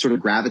are sort of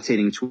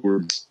gravitating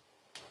towards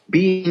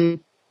being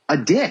a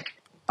dick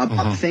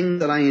about things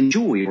that I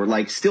enjoy,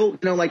 or still,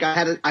 I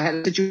had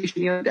a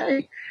situation the other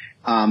day.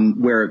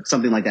 Where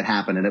something like that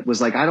happened, and it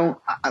was I don't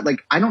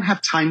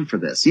have time for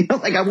this.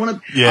 I want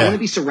to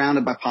be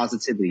surrounded by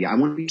positivity. I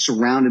want to be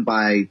surrounded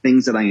by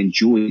things that I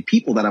enjoy,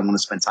 people that I want to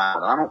spend time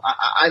with.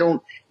 I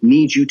don't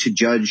need you to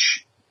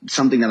judge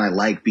something that I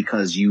like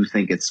because you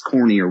think it's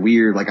corny or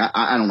weird.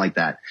 I don't like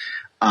that.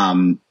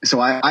 So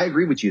I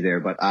agree with you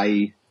there, but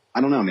I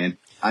don't know, man.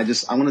 I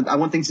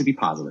want things to be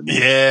positive. Man.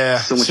 Yeah.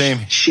 So much same.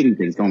 shitty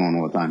things going on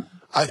all the time.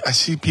 I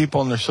see people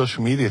on their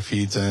social media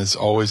feeds, and it's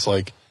always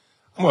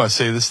I'm going to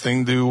say this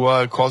thing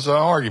to cause an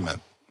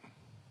argument.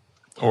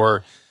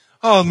 Or,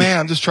 oh, man,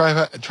 I'm just trying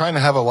to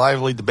have a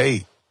lively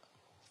debate.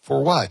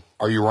 For what?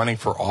 Are you running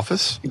for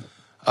office?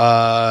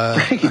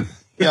 Let's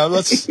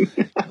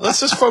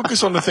just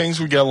focus on the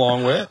things we get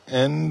along with,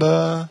 and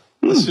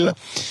let's do that.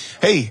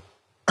 Hey,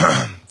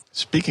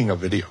 speaking of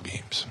video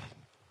games,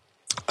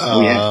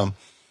 I'm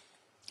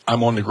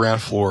on the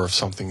ground floor of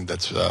something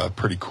that's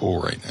pretty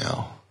cool right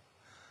now.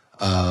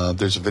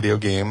 There's a video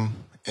game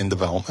in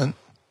development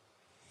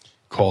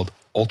called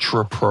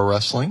Ultra Pro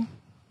Wrestling.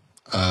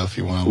 If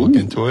you want to look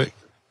into it,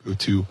 go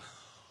to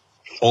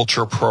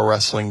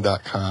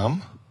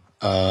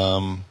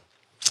ultraprowrestling.com.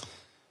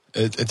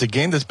 It's a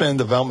game that's been in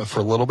development for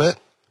a little bit.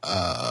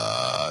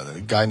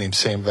 A guy named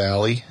Sam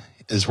Valley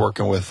is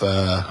working with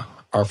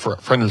our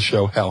friend of the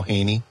show, Hal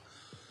Haney.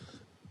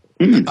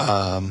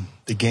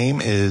 The game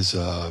is,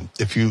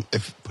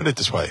 if put it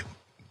this way,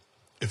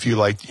 if you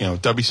like,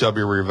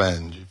 WCW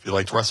Revenge, if you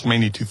liked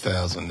WrestleMania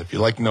 2000, if you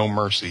like No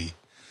Mercy,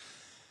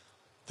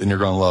 then you're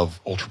going to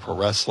love Ultra Pro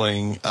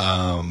Wrestling.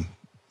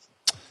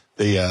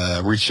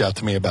 They reached out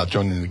to me about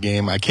joining the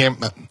game.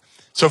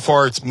 So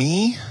far, it's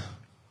me,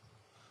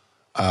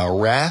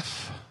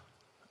 Raph.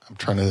 I'm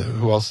trying to.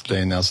 Who else did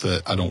they announce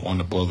that I don't want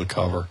to blow the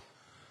cover?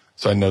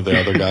 So I know the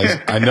other guys.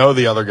 I know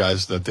the other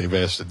guys that they've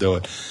asked to do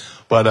it.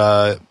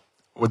 But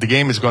what the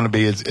game is going to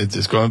be is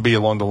it's going to be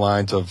along the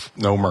lines of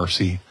No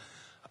Mercy.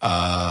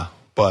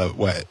 But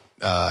what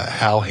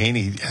Hal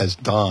Haney has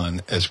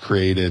done is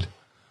created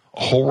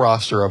a whole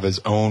roster of his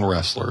own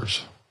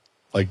wrestlers,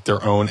 like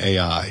their own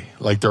AI,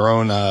 like their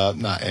own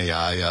not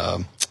AI,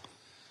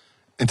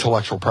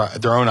 intellectual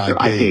their own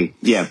IP. IP.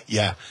 Yeah.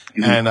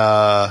 Mm-hmm.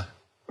 And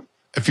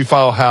if you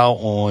follow Hal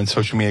on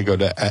social media, go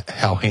to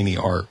Hal Haney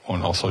Art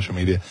on all social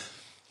media.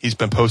 He's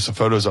been posting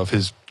photos of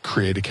his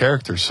created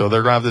characters. So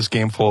they're going to have this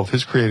game full of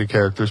his created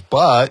characters.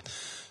 But,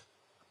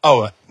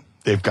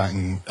 they've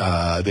gotten,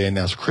 they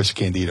announced Chris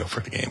Candido for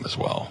the game as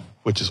well,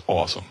 which is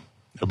awesome.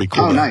 It'll be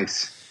cool. Oh,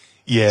 nice.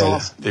 Yeah,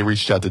 awesome. They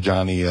reached out to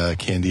Johnny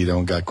Candido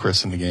and got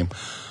Chris in the game.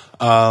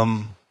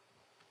 But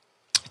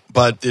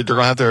they're going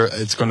to have their,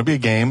 it's going to be a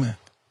game.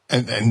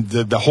 And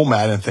the whole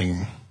Madden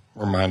thing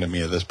reminded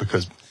me of this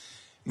because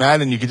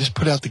Madden, you could just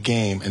put out the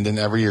game and then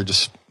every year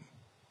just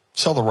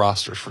sell the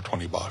rosters for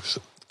 $20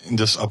 and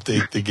just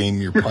update the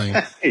game you're playing.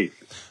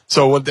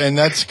 So, and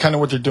that's kind of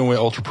what they're doing with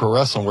Ultra Pro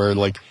Wrestling, where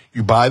like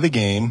you buy the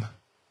game,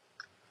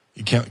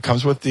 it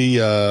comes with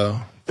the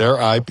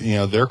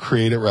their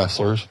created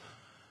wrestlers,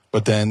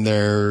 but then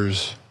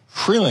there's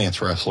freelance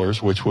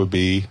wrestlers, which would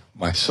be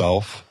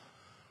myself,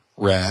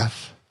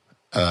 Raph,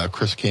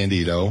 Chris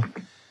Candido,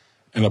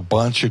 and a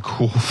bunch of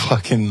cool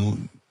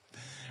fucking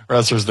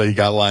wrestlers that you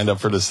got lined up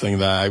for this thing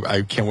that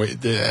I can't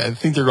wait. I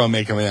think they're going to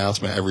make an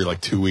announcement every like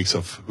 2 weeks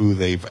of who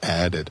they've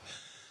added.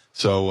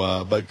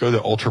 So, but go to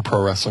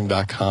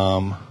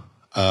ultraprowrestling.com.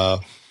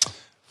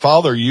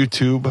 Follow their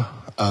YouTube.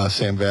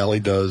 Sam Valley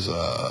does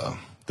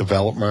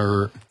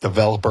developer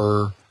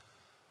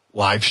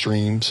live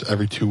streams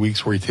every 2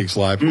 weeks where he takes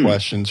live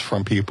questions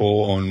from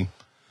people on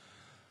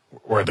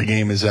where the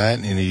game is at,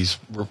 and he's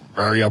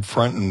very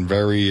upfront and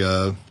very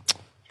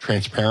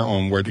transparent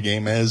on where the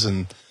game is.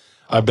 And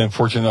I've been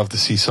fortunate enough to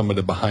see some of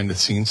the behind the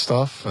scenes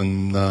stuff,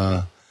 and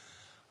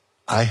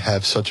I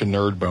have such a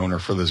nerd boner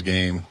for this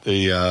game.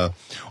 They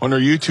on their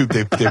YouTube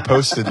they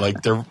posted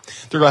like they're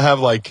gonna have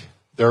like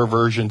their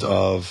versions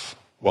of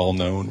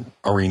well-known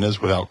arenas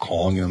without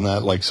calling them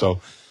that. Like, so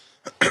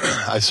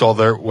I saw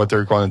what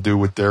they're going to do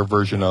with their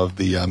version of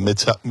the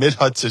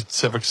Mid-Hudson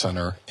Civic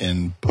Center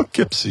in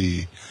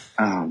Poughkeepsie.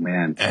 Oh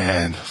man,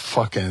 and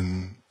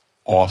fucking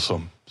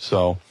awesome.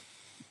 So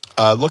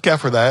look out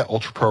for that,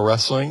 Ultra Pro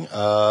Wrestling.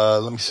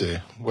 Let me see.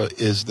 What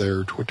is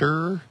their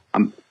Twitter?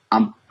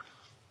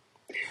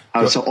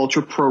 So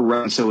Ultra Pro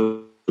Wrestling.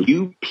 So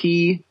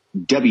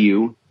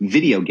UPW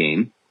video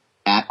game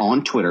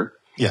on Twitter.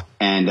 Yeah.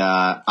 And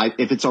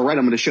if it's all right,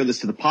 I'm going to show this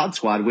to the Pod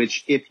Squad,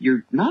 which if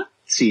you're not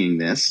seeing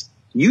this,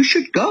 you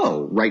should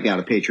go right now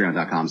to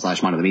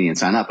patreon.com/MonOfTheMedia and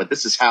sign up. But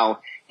this is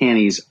Hal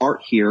Haney's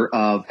art here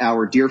of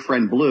our dear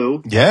friend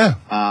Blue. Yeah.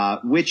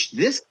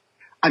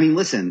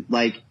 Listen,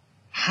 like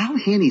Hal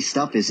Haney's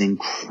stuff is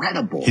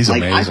incredible. He's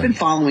amazing. I've been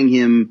following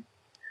him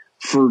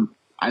for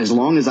as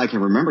long as I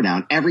can remember now.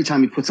 And every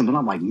time he puts something up,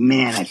 I'm like,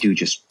 man, that dude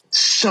just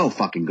so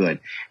fucking good.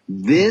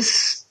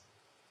 This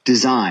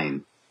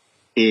design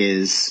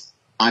is,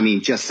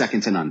 just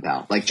second to none,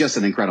 pal. Like, just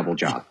an incredible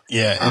job.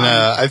 Yeah, and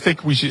I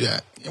think we should.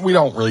 We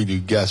don't really do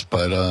guests,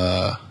 but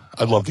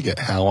I'd love to get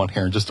Hal on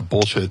here and just to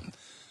bullshit.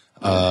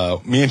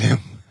 Me and him.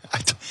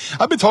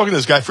 I've been talking to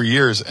this guy for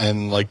years,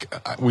 and like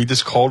we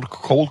just cold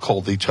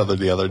called each other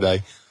the other day.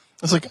 I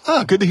was like,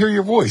 good to hear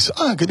your voice.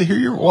 Good to hear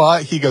your. Well,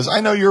 he goes, I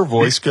know your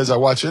voice because I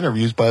watch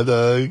interviews, but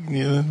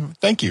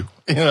thank you.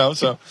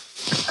 So.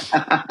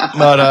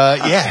 But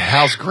yeah,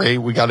 Hal's great.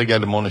 We got to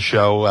get him on the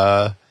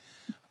show.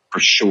 For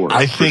sure.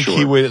 I think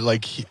he would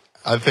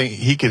I think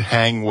he could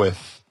hang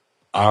with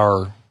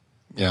our,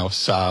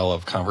 style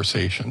of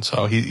conversation.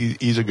 So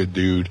he's a good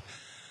dude.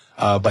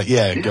 But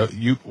yeah,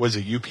 was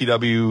it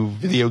UPW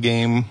video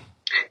game?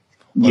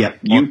 Yeah,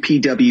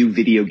 UPW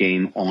video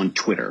game on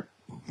Twitter.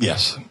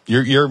 Yes,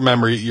 your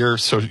memory, your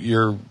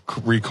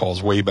recall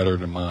is way better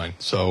than mine.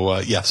 So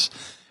yes,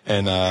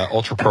 and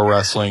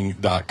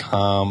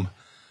ultraprowrestling.com.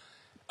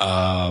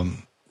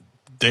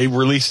 They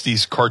release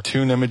these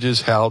cartoon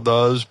images, Hal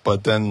does,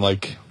 but then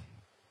like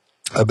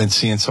I've been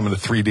seeing some of the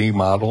 3D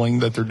modeling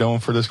that they're doing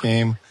for this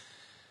game,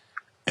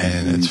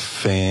 and it's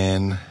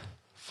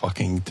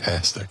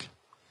fan-fucking-tastic.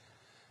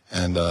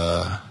 And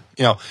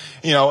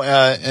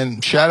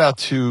and shout out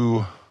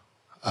to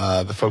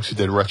the folks who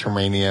did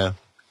Retromania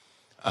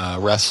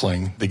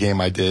Wrestling, the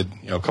game I did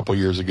a couple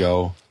years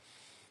ago,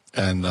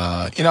 and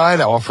I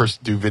had offers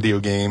to do video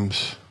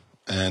games,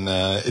 and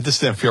it just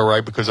didn't feel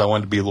right because I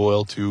wanted to be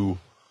loyal to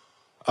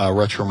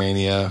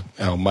Retromania,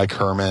 Mike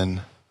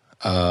Herman,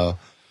 and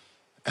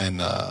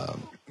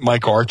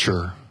Mike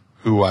Archer,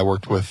 who I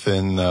worked with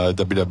in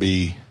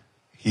WWE.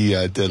 He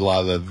did a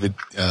lot of the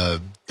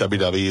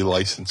WWE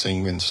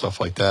licensing and stuff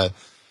like that.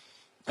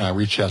 And I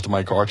reached out to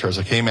Mike Archer. I was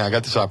like, hey, man, I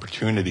got this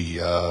opportunity.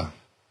 Is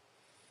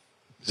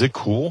it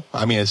cool?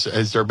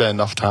 Has there been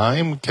enough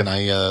time? Can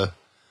I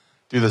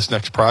do this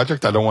next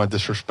project. I don't want to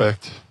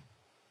disrespect,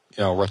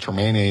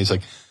 Retromania. He's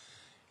like,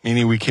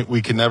 meaning we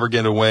can never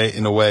get away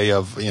in the way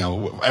of,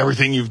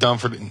 everything you've done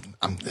for,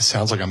 it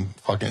sounds like I'm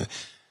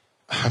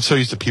so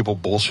used to people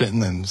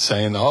bullshitting and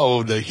saying,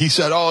 he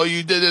said,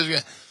 you did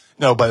this.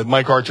 No, but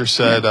Mike Archer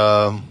said,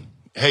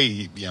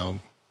 hey,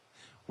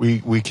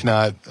 we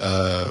cannot,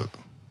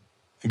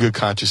 in good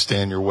conscience,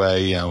 stand your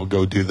way,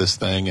 go do this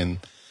thing. And,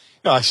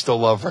 I still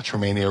love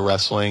Retromania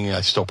Wrestling.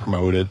 I still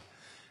promote it.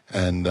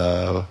 And,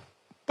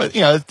 but,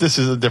 this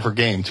is a different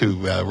game too.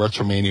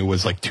 Retromania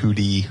was like a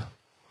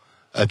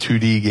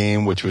 2D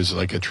game, which was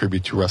like a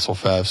tribute to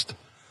WrestleFest.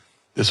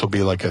 This will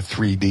be like a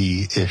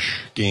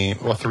 3D-ish game,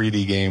 or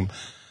 3D game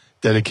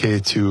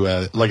dedicated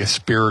to like a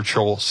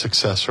spiritual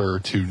successor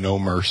to No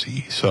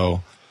Mercy.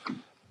 So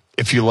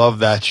if you love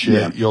that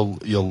shit, you'll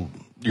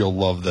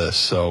love this.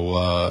 So,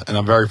 and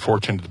I'm very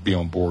fortunate to be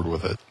on board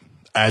with it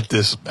at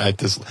this,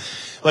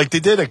 like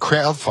they did a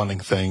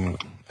crowdfunding thing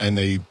and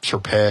they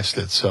surpassed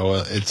it.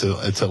 So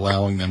it's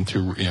allowing them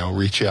to,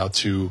 reach out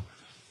to,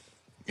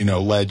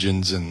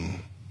 legends and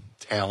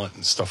talent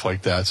and stuff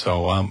like that.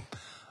 So, I'm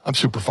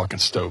super fucking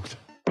stoked.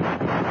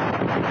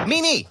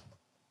 Meanie.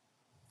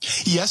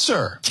 Yes,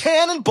 sir.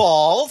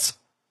 Cannonballs.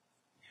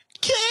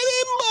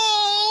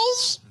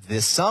 Cannonballs.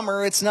 This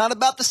summer, it's not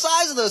about the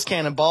size of those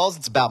cannonballs.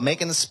 It's about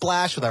making a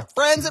splash with our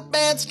friends at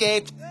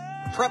Manscaped.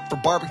 Prep for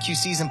barbecue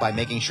season by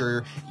making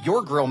sure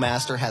your grill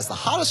master has the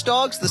hottest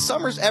dogs the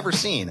summer's ever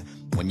seen.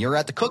 When you're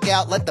at the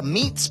cookout, let the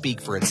meat speak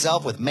for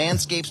itself with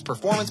Manscaped's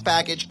Performance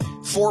Package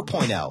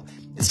 4.0.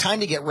 It's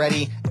time to get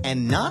ready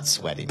and not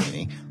sweaty,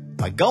 Meanie,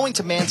 by going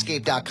to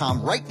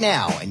manscaped.com right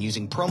now and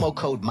using promo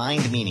code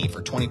MINDMEANIE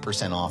for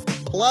 20% off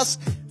plus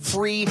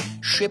free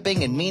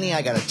shipping. And Meanie,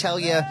 I gotta tell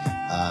you,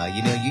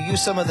 you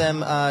use some of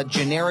them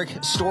generic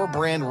store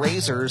brand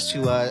razors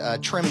to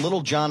trim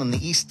Little John and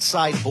the East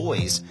Side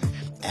boys,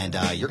 and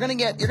you're gonna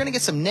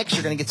get some nicks,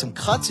 you're gonna get some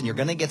cuts, and you're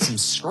gonna get some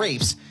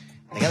scrapes.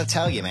 And I gotta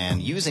tell you, man,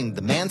 using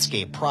the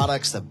Manscaped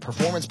products, the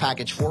Performance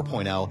Package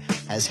 4.0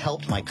 has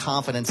helped my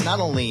confidence, not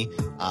only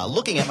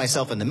looking at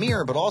myself in the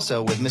mirror, but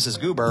also with Mrs.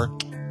 Goober,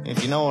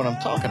 if you know what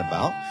I'm talking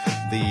about.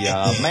 The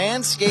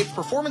Manscaped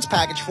Performance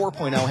Package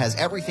 4.0 has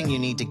everything you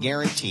need to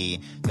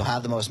guarantee you'll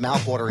have the most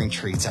mouth-watering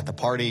treats at the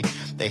party.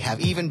 They have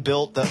even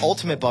built the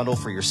ultimate bundle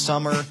for your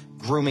summer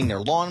grooming. Their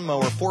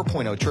Lawnmower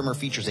 4.0 trimmer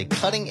features a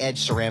cutting-edge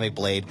ceramic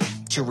blade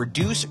to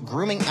reduce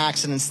grooming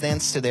accidents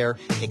thanks to their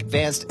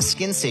advanced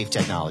skin-safe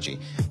technology.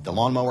 The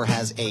Lawnmower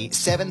has a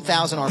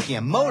 7,000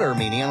 RPM motor,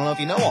 meaning, I don't know if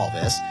you know all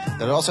this,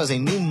 that it also has a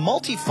new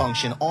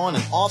multi-function on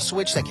and off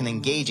switch that can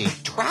engage a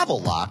travel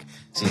lock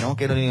so you don't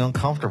get any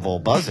uncomfortable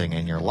buzzing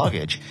in your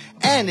luggage.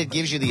 And it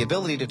gives you the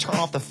ability to turn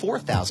off the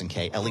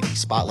 4000K LED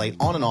spotlight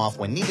on and off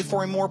when needed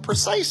for a more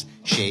precise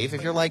shave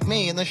if you're like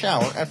me in the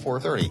shower at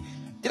 4:30.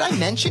 Did I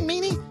mention,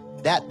 Meanie,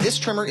 that this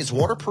trimmer is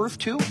waterproof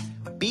too?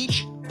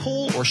 Beach,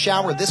 pool, or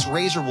shower, this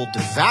razor will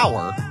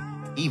devour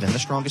even the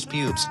strongest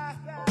pubes.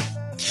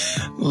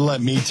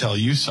 Let me tell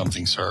you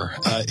something, sir.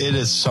 It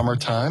is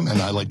summertime,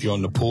 and I like to go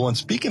in the pool. And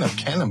speaking of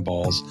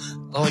cannonballs,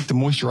 I like to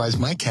moisturize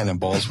my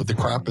cannonballs with the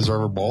Crop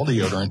Preserver Ball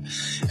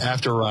Deodorant.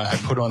 After I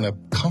put on a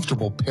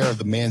comfortable pair of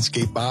the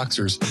Manscaped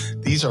boxers,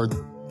 these are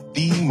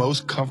the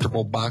most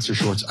comfortable boxer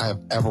shorts I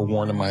have ever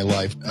worn in my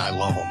life, and I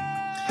love them.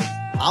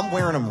 I'm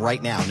wearing them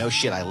right now. No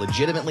shit. I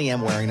legitimately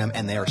am wearing them,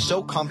 and they are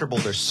so comfortable.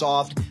 They're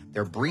soft.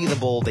 They're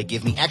breathable. They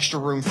give me extra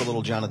room for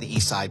Little John of the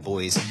East Side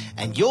boys.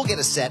 And you'll get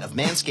a set of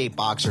Manscaped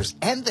boxers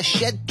and the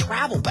Shed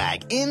travel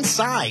bag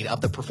inside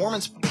of the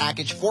Performance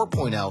Package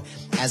 4.0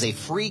 as a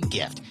free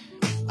gift.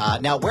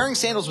 Now, wearing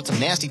sandals with some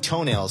nasty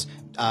toenails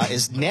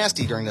is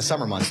nasty during the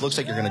summer months. Looks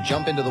like you're going to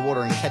jump into the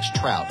water and catch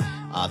trout.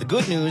 The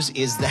good news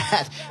is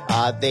that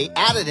they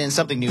added in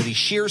something new, the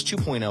Shears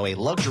 2.0, a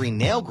luxury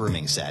nail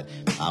grooming set,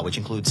 which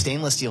includes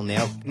stainless steel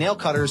nail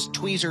cutters,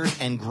 tweezers,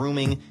 and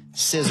grooming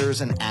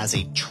scissors. And as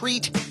a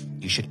treat,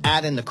 you should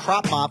add in the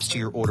Crop Mops to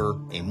your order,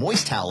 a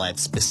moist towelette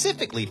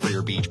specifically for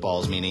your beach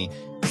balls, meaning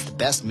it's the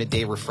best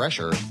midday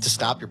refresher to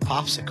stop your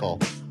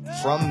popsicle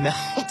from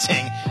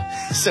melting.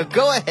 So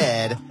go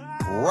ahead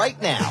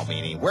right now,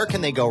 meaning where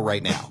can they go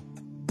right now?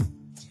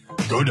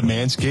 Go to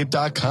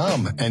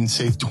manscaped.com and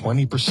save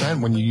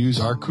 20% when you use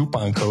our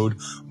coupon code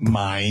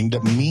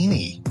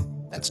MINDMEANIE.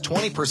 That's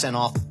 20%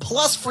 off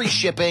plus free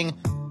shipping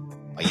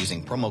by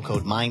using promo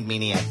code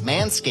MINDMEANIE at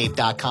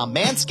manscaped.com.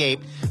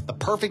 Manscaped, the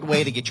perfect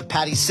way to get your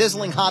patties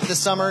sizzling hot this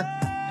summer.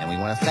 And we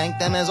want to thank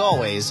them, as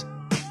always,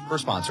 for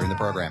sponsoring the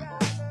program.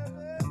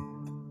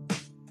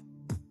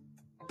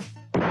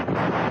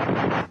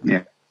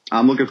 Yeah.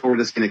 I'm looking forward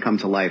to this going to come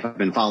to life. I've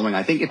been following.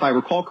 I think if I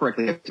recall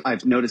correctly,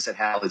 I've noticed that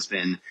Hal has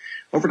been,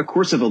 over the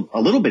course of a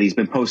little bit, he's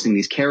been posting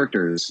these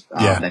characters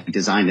that he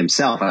designed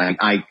himself. And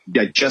I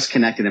just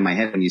connected in my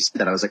head when you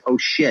said that. I was like, oh,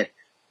 shit.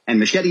 And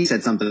Machete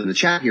said something in the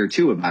chat here,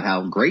 too, about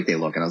how great they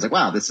look. And I was like,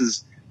 wow, this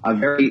is a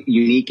very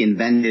unique,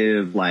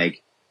 inventive,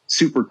 like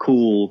super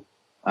cool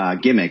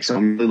gimmick. So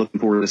I'm really looking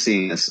forward to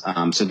seeing this.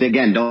 So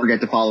again, don't forget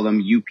to follow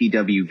them,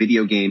 UPW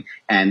Video Game.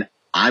 And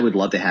I would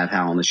love to have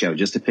Hal on the show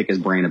just to pick his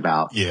brain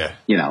about,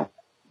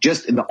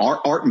 just the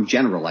art in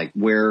general, like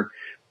where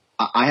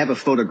I have a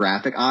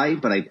photographic eye,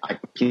 but I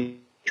can't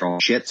draw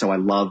shit. So I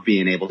love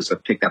being able to sort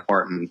of pick that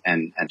apart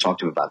and talk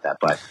to him about that.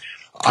 But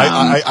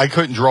I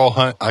couldn't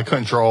draw I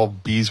couldn't draw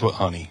bees with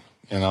honey.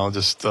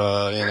 Just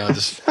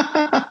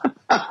I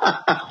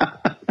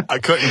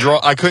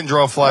couldn't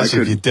draw flies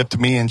if you dipped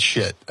me in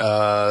shit.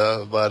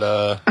 And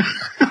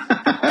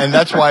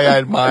that's why I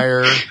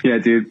admire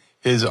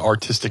his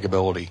artistic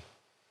ability.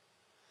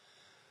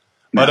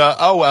 But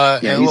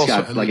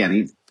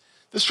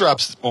this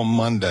drops on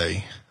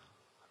Monday.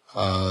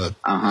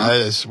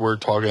 As we're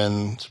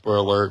talking, spoiler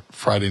alert,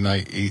 Friday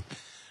night,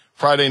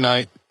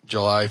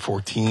 July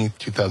 14th,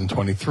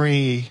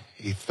 2023,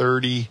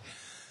 8:30.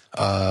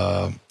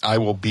 I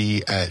will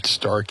be at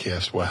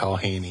Starcast with Hal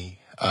Haney,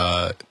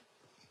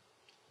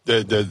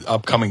 the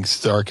upcoming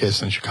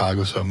Starcast in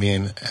Chicago. So me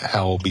and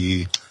Hal will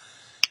be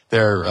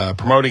there,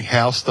 promoting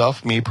Hal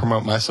stuff, me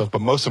promote myself, but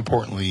most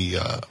importantly,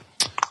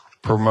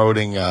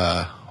 promoting,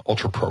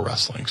 Ultra Pro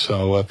Wrestling.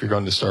 So if you're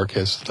going to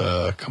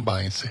Starcast, come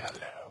by and say hello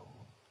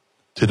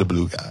to the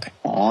blue guy.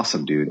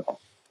 Awesome, dude.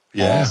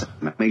 Yeah.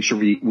 Awesome. Make sure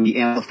we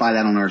amplify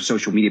that on our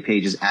social media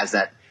pages as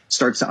that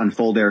starts to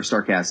unfold there.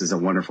 Starcast is a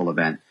wonderful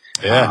event.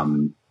 Yeah.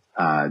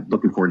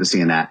 Looking forward to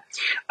seeing that.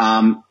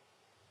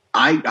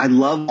 I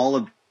love all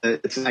of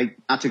I'd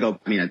love to go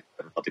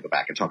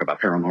back and talk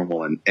about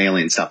paranormal and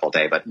alien stuff all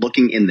day, but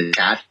looking in the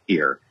chat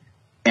here,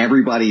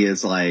 everybody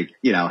is like,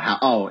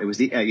 it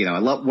was I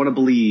want to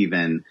believe,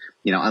 and,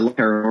 I love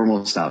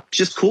paranormal stuff. It's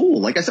just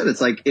cool. Like I said,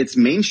 it's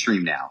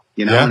mainstream now,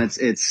 and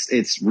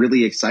it's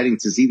really exciting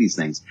to see these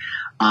things.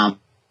 Paranormal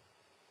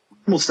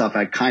stuff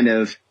I kind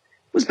of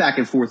was back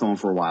and forth on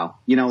for a while,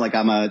 like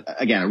I'm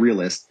a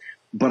realist.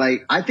 But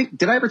I think,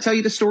 did I ever tell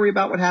you the story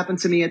about what happened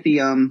to me at the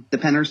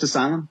Pennhurst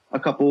Asylum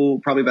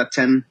probably about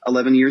 10,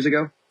 11 years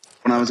ago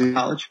when I was in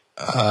college?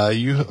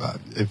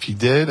 If you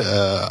did,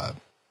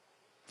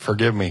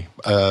 forgive me.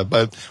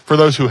 But for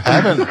those who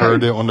haven't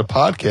heard it on the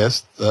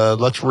podcast,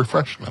 let's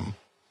refresh them.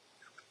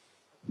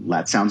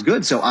 That sounds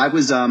good. So I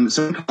was,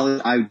 in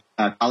college,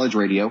 college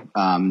radio,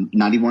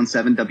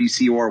 91.7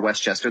 WCOR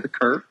Westchester, The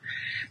Curve.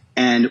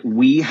 And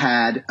we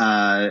had,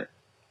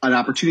 an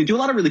opportunity to do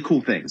a lot of really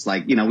cool things.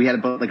 Like, we had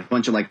a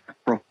bunch of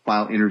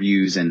profile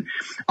interviews, and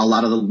a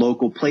lot of the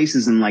local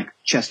places in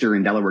Chester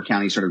and Delaware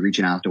County started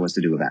reaching out to us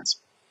to do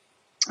events.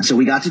 So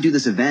we got to do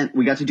this event.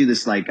 We got to do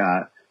this late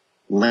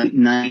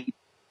night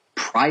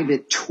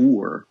private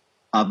tour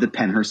of the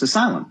Pennhurst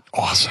Asylum.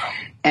 Awesome.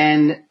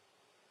 And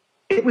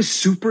it was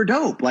super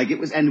dope.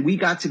 And we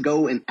got to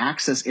go and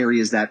access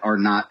areas that are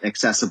not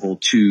accessible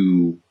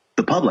to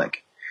the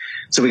public.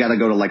 So we got to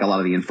go to a lot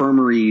of the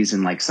infirmaries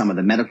and some of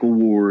the medical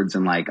wards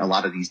and a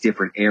lot of these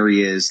different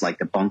areas, like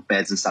the bunk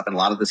beds and stuff. And a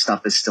lot of the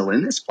stuff is still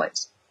in this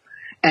place.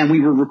 And we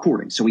were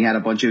recording. So we had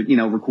a bunch of,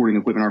 recording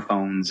equipment on our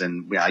phones,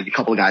 and a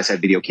couple of guys had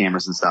video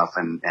cameras and stuff.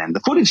 And the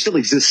footage still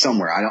exists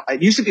somewhere.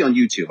 It used to be on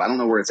YouTube. I don't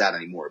know where it's at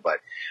anymore,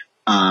 but,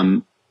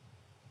 a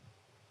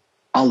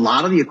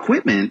lot of the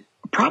equipment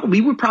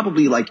we were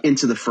probably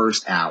into the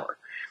first hour.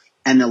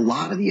 And a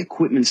lot of the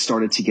equipment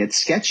started to get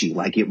sketchy.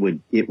 It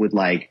would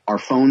our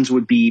phones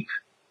would beep,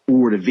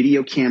 or the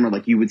video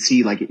camera, you would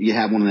see, you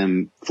have one of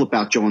them flip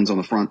out Johns on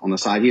the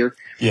side here.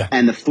 Yeah.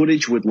 And the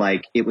footage would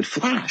it would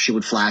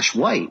flash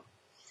white.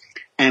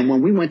 And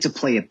when we went to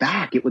play it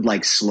back, it would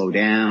slow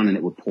down, and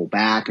it would pull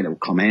back, and it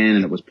would come in,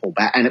 and it was pull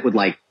back, and it would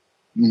it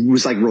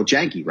was real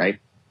janky, right?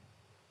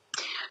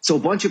 So a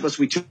bunch of us,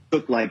 we took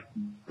different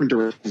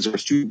directions. There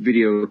was 2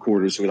 video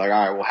recorders. So we're all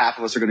right, well, half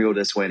of us are going to go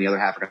this way and the other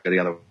half are going to go the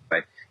other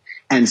way.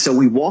 And so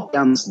we walked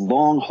down this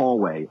long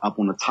hallway up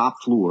on the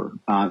top floor.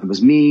 It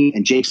was me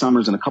and Jake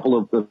Summers and a couple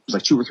of, it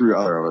was 2 or 3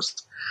 other of us.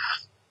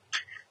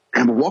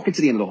 And we're walking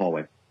to the end of the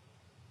hallway,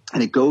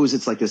 and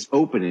it's this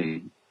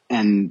opening,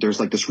 and there's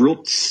this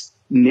real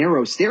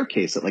narrow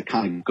staircase that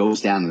kind of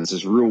goes down, and there's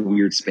this real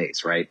weird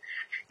space, right?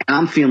 And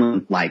I'm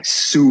feeling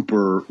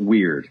super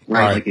weird,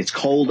 right? It's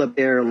cold up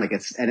there, and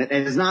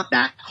it's not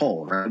that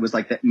cold, right? It was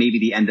maybe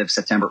the end of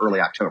September,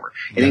 early October.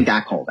 It ain't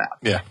that cold out.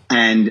 Yeah.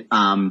 And,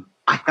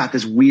 I got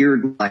this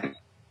weird,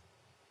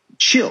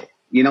 chill,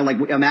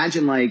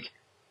 imagine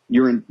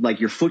you're in,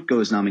 your foot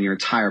goes numb and your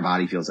entire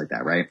body feels like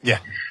that, right? Yeah.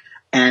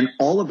 And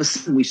all of a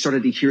sudden we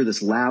started to hear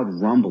this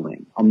loud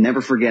rumbling. I'll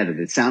never forget it.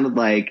 It sounded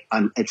like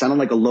a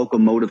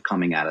locomotive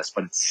coming at us,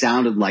 but it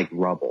sounded like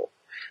rubble.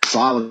 So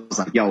I was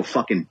like, yo,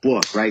 fucking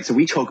book, right? So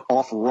we took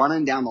off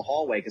running down the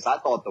hallway because I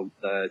thought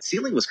the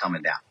ceiling was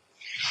coming down.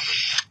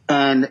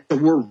 And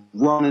we're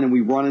running, and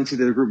we run into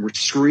the group. We're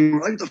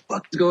screaming, what the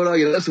fuck is going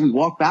on? So we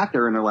walk back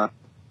there, and they're like,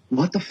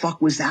 what the fuck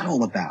was that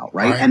all about?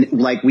 Right. And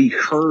we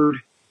heard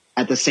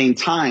at the same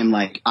time,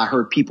 I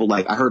heard people,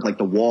 I heard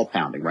the wall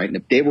pounding. Right. And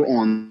if they were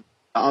on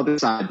the other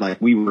side,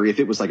 if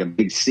it was a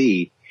big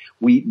C,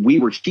 we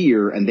were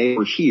here and they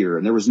were here,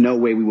 and there was no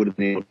way we would have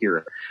been able to hear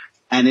it.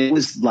 And it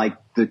was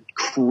the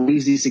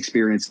craziest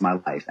experience of my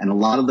life. And a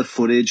lot of the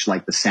footage,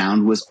 the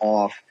sound was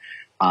off.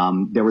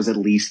 There was at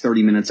least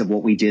 30 minutes of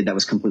what we did that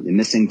was completely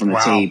missing from the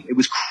tape. It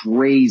was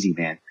crazy,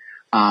 man.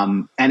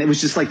 And it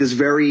was just like this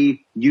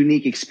very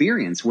unique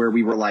experience where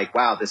we were like,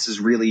 wow, this is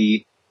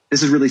really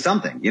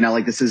something, you know,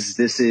 like this is,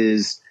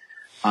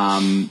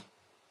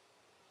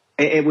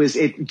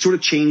 it sort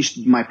of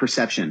changed my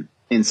perception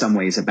in some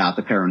ways about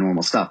the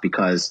paranormal stuff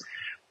because,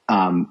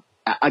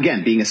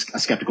 again, being a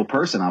skeptical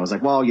person, I was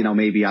like, well, you know,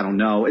 maybe, I don't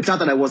know. It's not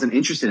that I wasn't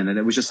interested in it.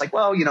 It was just like,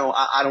 well, you know,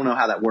 I don't know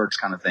how that works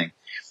kind of thing.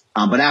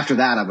 But after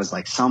that, I was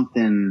like,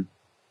 something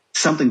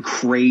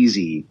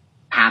crazy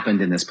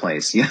happened in this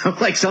place, you know,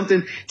 like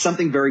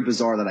something very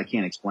bizarre that I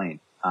can't explain.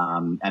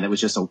 And it was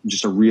just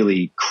a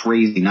really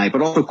crazy night,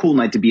 but also a cool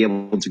night to be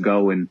able to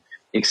go and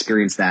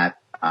experience that,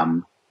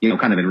 you know,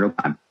 kind of in real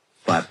time.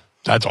 But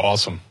that's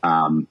awesome.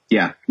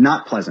 Yeah,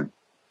 not pleasant.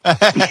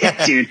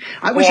 Yeah, dude.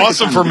 I wish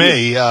awesome for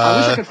me.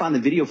 I wish I could find the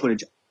video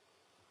footage.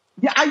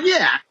 Yeah. I mean,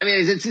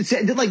 it's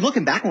like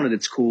looking back on it,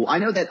 it's cool. I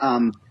know that,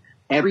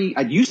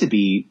 I used to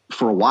be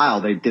for a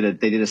while, they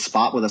did a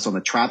spot with us on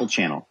the Travel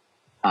Channel.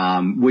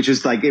 Which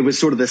is like, it was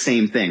sort of the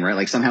same thing, right?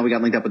 Like somehow we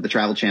got linked up with the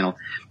Travel Channel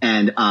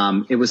and,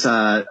 it was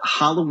a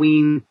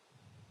Halloween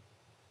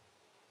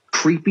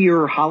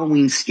creepier,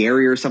 Halloween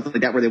scarier or something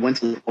like that, where they went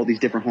to all these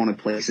different haunted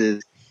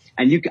places.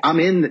 And I'm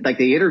in, like,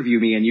 they interview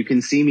me and you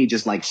can see me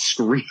just like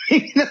screaming.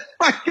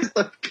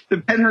 The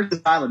Penhurst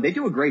Asylum, they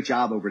do a great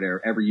job over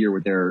there every year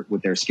with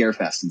their scare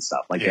fest and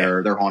stuff, like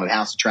their haunted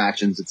house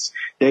attractions.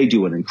 They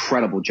do an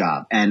incredible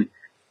job and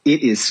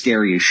it is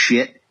scary as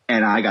shit.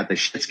 And I got the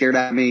shit scared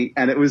out of me.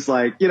 And it was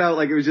like, you know,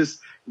 like it was just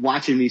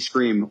watching me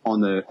scream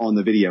on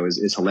the video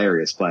is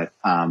hilarious. But,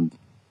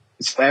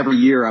 so every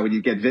year I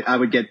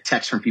would get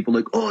texts from people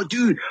like, oh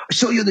dude, I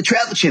saw you on the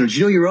Travel Channel. Did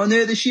you know you were on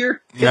there this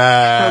year? Yeah.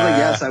 I was like,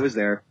 yes, I was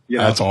there. You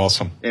know, that's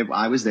awesome.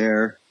 I was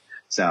there.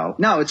 So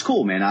no, it's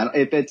cool, man.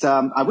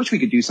 I wish we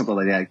could do something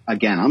like that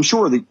again. I'm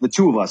sure the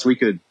two of us, we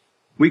could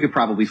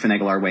probably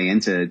finagle our way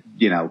into,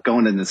 you know,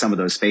 going into some of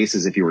those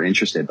spaces if you were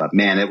interested. But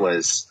man, it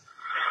was,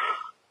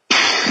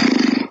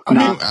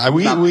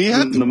 we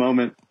had the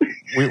moment.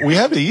 we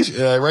had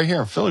the right here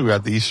in Philly. We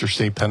had the Eastern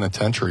State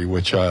Penitentiary,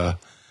 which I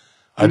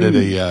did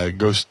a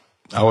ghost.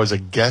 I was a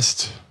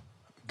guest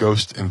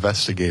ghost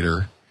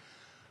investigator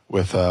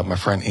with my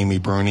friend Amy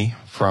Bruni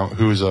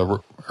who's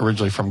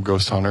originally from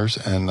Ghost Hunters,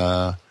 and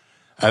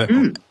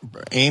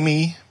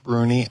Amy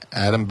Bruni,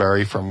 Adam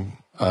Berry from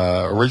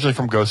originally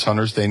from Ghost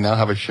Hunters. They now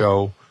have a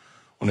show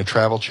on the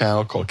Travel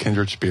Channel called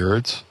Kindred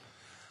Spirits,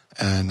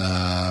 and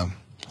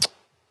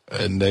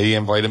they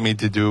invited me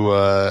to do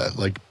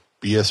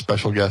be a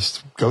special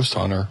guest ghost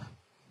hunter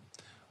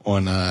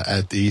on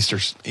at the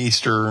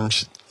Eastern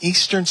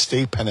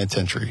State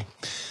Penitentiary,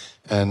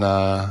 and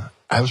that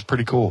was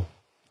pretty cool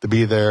to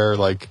be there.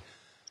 Like,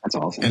 that's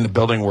awesome. In the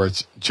building where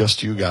it's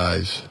just you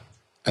guys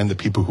and the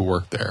people who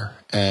work there,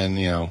 and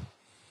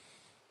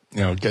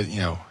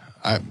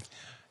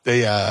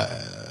they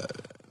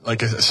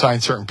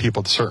assign certain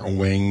people to certain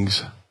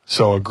wings.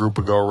 So a group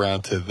would go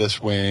around to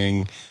this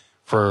wing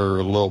for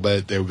a little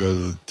bit. They would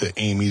go to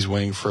Amy's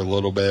wing for a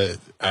little bit,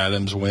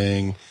 Adam's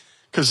wing.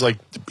 Because, like,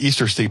 the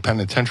Eastern State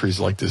Penitentiary is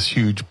like this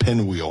huge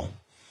pinwheel.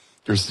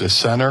 There's the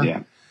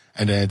center,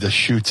 and then it just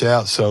shoots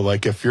out. So,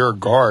 like, if you're a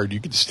guard, you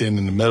can stand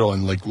in the middle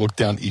and, like, look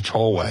down each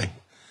hallway.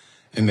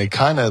 And they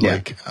kind of,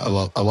 like, a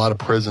lot of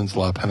prisons, a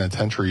lot of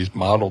penitentiaries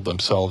modeled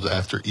themselves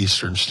after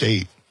Eastern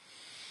State.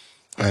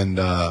 And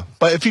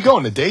but if you go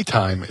in the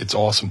daytime, it's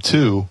awesome,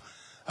 too.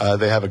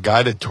 They have a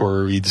guided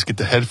tour where you just get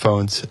the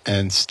headphones,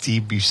 and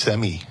Steve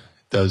Buscemi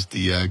does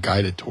the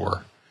guided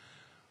tour.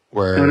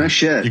 Where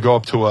you go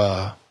up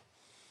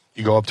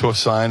to a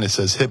sign that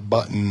says hit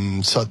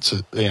button,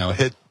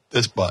 hit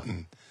this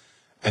button,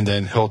 and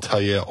then he'll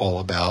tell you all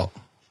about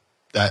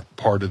that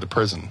part of the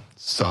prison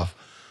stuff.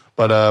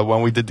 But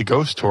when we did the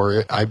ghost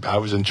tour, I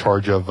was in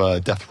charge of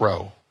death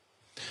row.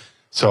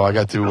 So I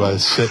got to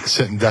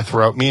sit in death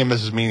row. Me and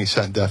Mrs. Meany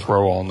sat in death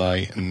row all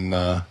night, and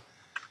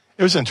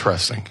it was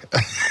interesting.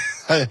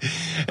 We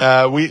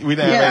didn't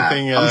have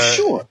anything I'm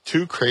sure.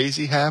 too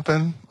crazy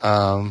happen.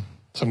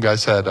 Some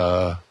guys had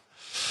I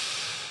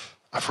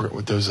forget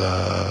what those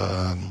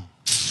the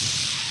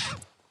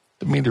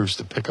meters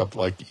to pick up,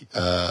 like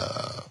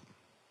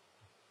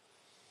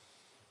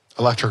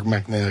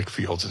electromagnetic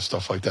fields and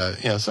stuff like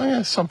that. Yeah,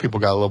 so some people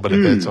got a little bit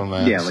of bits on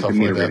that. Yeah, like the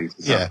meter readings.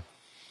 Yeah,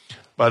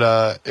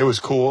 but it was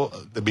cool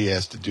to be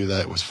asked to do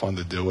that. It was fun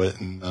to do it,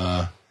 and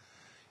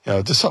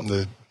just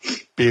something to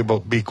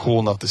be cool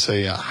enough to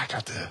say, I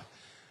got to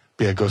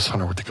be a ghost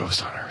hunter with the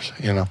Ghost Hunters.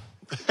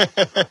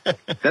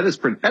 That is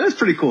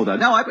pretty cool, though.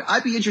 No,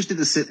 I'd be interested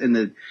to sit in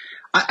the.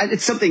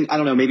 It's something, I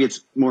don't know, maybe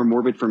it's more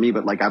morbid for me,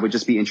 but like I would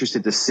just be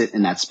interested to sit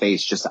in that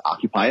space just to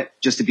occupy it,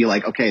 just to be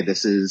like, okay,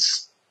 this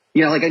is,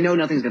 like I know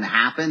nothing's going to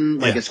happen,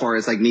 like as far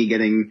as like me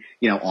getting,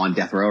 on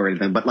death row or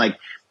anything, but like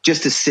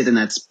just to sit in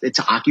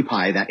to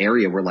occupy that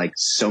area where like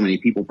so many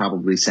people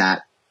probably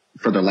sat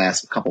for their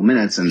last couple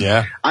minutes. And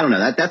I don't know,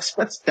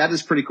 that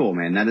is pretty cool,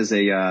 man.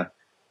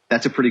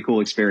 That's a pretty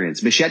cool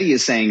experience. Machete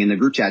is saying in the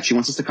group chat, she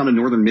wants us to come to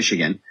Northern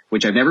Michigan,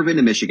 which I've never been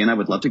to Michigan. I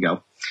would love to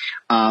go.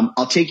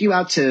 I'll take you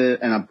out to,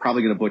 and I'm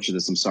probably going to butcher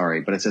this, I'm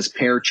sorry, but it says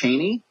Pear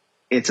Cheney.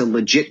 It's a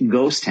legit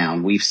ghost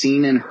town. We've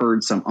seen and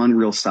heard some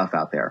unreal stuff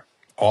out there.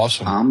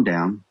 Awesome. I'm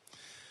down.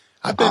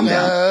 I've been,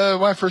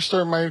 when I first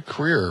started my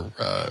career,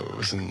 it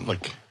was in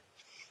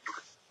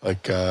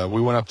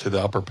we went up to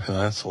the Upper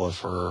Peninsula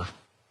for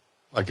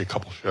like a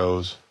couple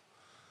shows.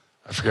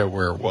 I forget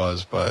where it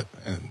was, but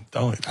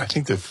I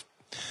think the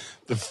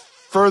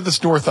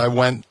furthest north I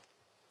went,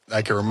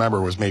 I can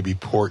remember, was maybe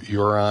Port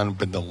Huron,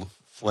 been to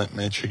Flint,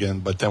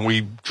 Michigan, but then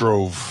we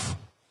drove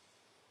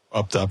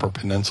up the Upper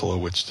Peninsula,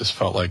 which just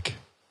felt like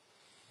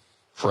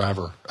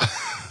forever.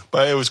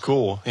 But it was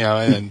cool,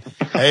 and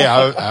hey,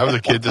 I was a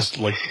kid just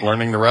like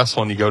learning to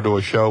wrestle, and you go to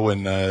a show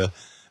in the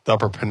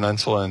Upper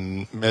Peninsula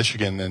in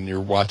Michigan, and you're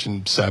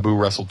watching Sabu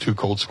wrestle Too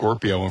Cold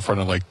Scorpio in front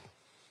of like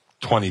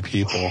 20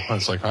 people. And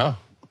it's like, wow,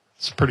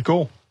 it's pretty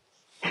cool.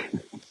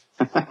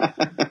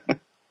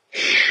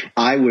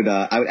 I would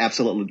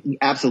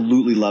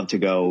absolutely love to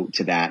go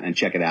to that and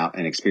check it out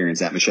and experience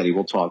that. Machete,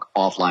 we'll talk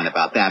offline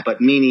about that. But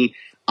Meanie,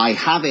 I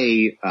have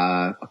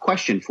a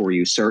question for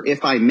you, sir,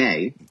 if I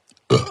may.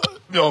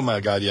 Oh my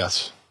God,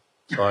 yes.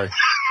 Sorry.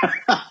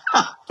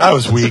 That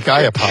was weak.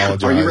 I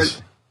apologize. Are you ready?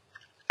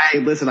 Hey,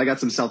 listen, I got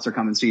some seltzer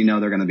coming, so you know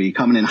they're going to be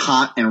coming in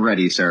hot and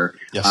ready, sir.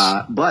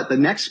 Yes. But the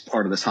next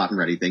part of this hot and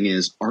ready thing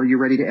is, are you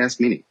ready to ask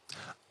Meanie?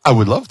 I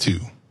would love to.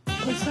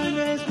 It's time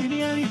to ask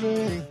me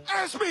anything.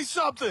 Ask me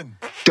something.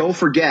 Don't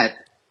forget,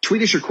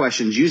 tweet us your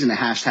questions using the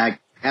hashtag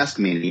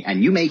AskMeanie,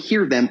 and you may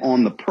hear them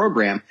on the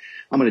program.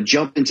 I'm going to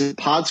jump into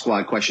Pod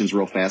Squad questions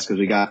real fast because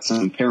we got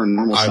some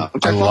paranormal stuff,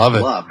 which I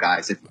love,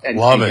 guys.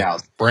 Love it.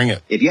 Bring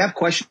it. If you have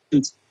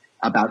questions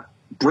about,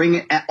 bring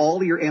it,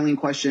 all your alien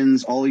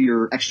questions, all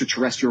your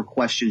extraterrestrial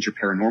questions, your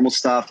paranormal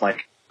stuff.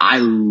 Like, I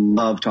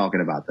love talking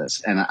about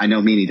this, and I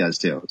know Meanie does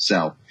too.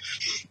 So,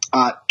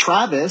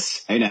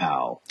 Travis,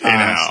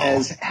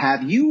 says,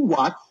 have you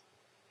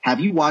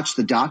watched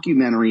the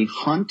documentary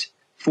Hunt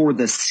for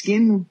the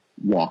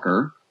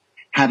Skinwalker?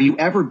 Have you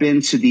ever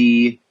been to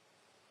the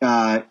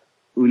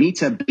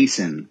Uinta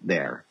Basin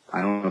there?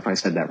 I don't know if I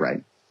said that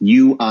right.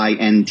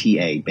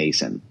 UINTA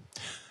Basin.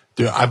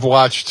 Dude, I've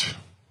watched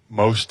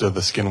most of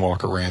the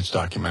Skinwalker Ranch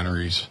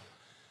documentaries,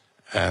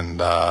 and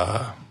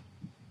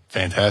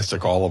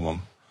fantastic, all of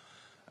them.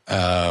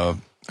 I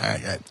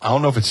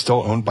don't know if it's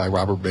still owned by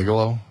Robert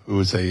Bigelow, who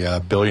is a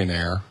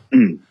billionaire,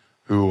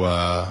 who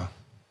I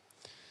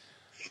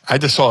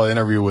just saw an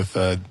interview with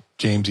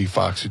James E.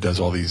 Fox, who does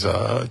all these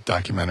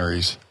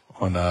documentaries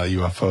on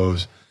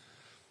UFOs.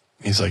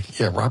 He's like,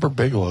 yeah, Robert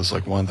Bigelow is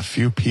like one of the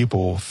few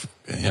people,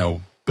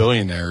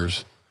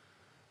 billionaires,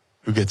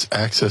 who gets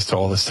access to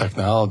all this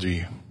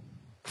technology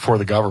for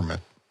the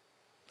government.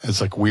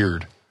 It's like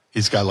weird.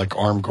 He's got like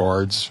armed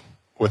guards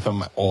with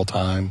him all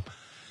time.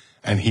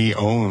 And he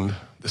owned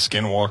the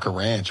Skinwalker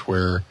Ranch,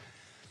 where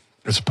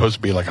it's supposed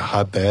to be like a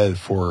hotbed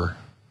for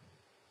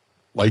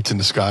lights in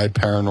the sky,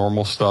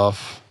 paranormal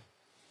stuff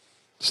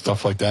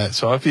like that.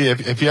 So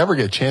if you ever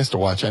get a chance to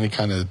watch any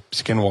kind of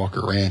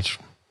Skinwalker Ranch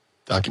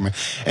document,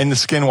 and the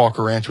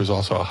Skinwalker Ranch was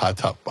also a hot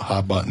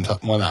button.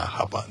 Well, not a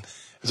hot button.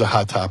 It was a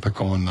hot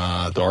topic on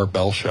the Art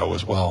Bell show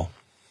as well.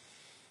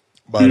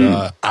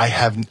 But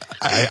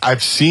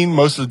I've seen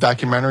most of the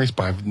documentaries,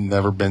 but I've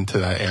never been to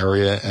that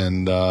area,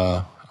 and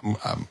I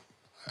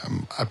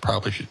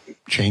probably should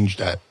change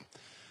that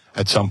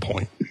at some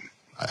point.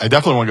 I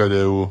definitely want to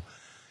go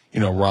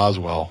to,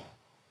 Roswell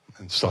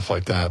and stuff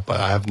like that, but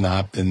I have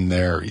not been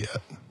there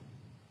yet.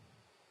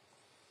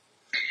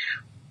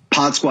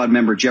 Pod Squad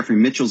member Jeffrey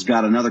Mitchell's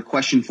got another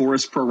question for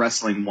us, pro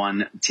wrestling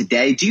one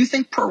today. Do you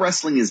think pro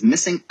wrestling is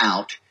missing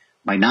out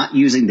by not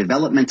using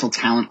developmental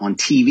talent on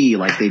TV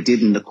like they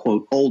did in the,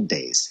 quote, old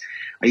days?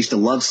 I used to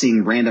love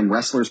seeing random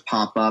wrestlers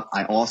pop up.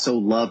 I also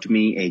loved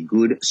me a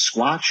good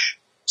squash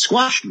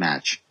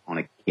match on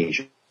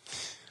occasion.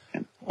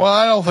 Well,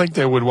 I don't think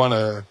they would want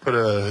to put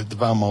a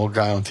developmental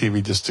guy on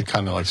TV just to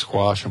kind of like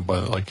squash him.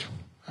 But like,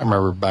 I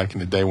remember back in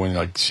the day when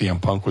like CM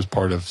Punk was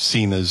part of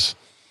Cena's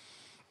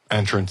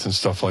entrance and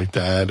stuff like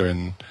that,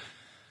 and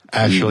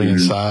Ashley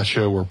and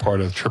Sasha were part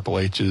of Triple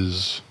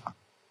H's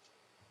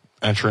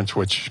entrance,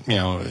 which,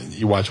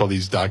 you watch all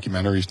these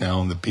documentaries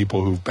now and the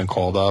people who've been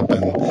called up,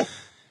 and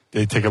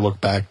they take a look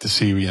back to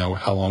see,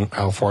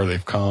 how far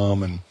they've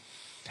come. And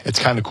it's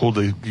kind of cool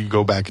to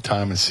go back in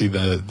time and see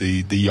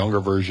the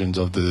younger versions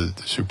of the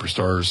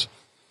superstars,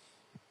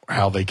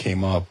 how they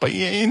came up. But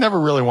you never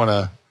really want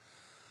to.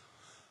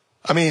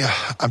 I mean,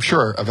 I'm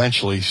sure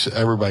eventually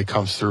everybody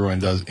comes through and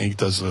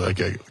does like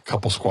a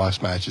couple squash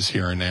matches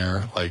here and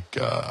there, like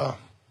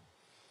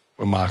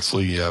when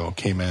Moxley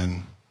came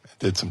in,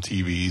 did some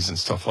TVs and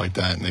stuff like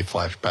that, and they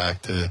flash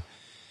back to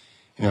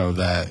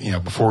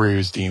before he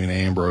was Dean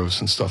Ambrose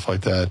and stuff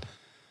like that.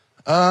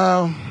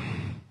 I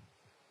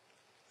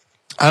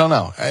don't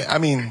know. I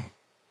mean,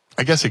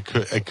 I guess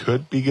it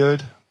could be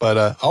good, but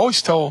I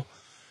always tell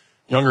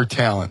younger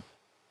talent,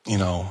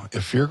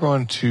 if you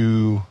want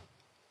to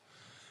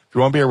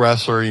be a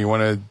wrestler, you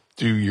want to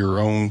do your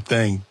own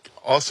thing,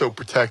 also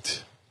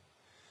protect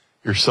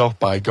yourself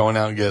by going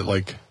out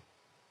and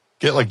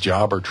get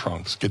jobber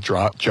trunks, get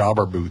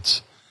jobber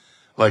boots.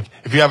 Like,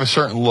 if you have a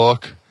certain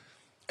look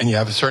and you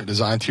have a certain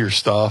design to your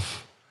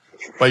stuff,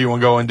 but you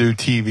want to go and do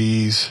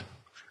TVs,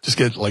 just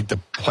get like the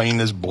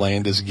plainest,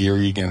 blandest gear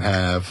you can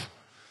have.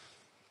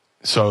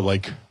 So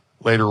like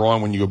later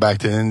on when you go back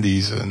to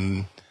indies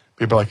and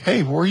people are like,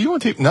 hey, were you on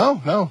TV?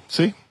 No,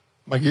 see,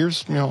 my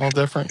gear's, all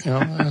different,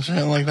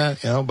 something like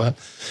that, but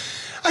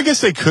I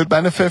guess they could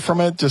benefit from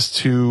it just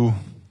to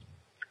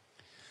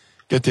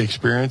get the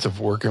experience of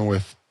working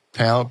with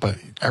talent, but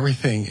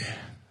everything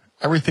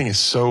is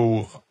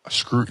so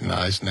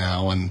scrutinized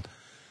now and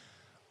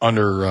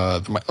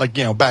under,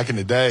 back in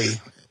the day,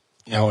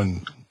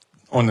 and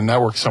on the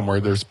network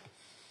somewhere, there's,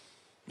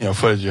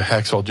 footage of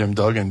Hacksaw Jim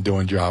Duggan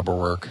doing jobber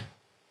work.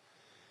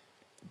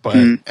 But,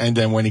 and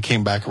then when he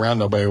came back around,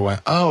 nobody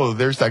went, oh,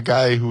 there's that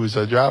guy who was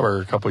a jobber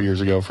a couple of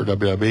years ago for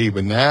WWE.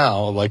 But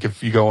now, like,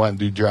 if you go out and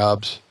do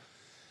jobs,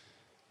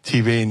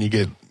 TV, and you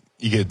get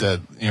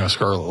that,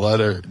 scarlet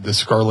letter, the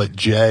Scarlet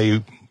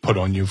J put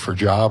on you for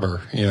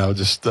jobber,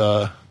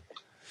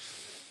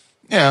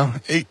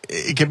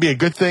 it can be a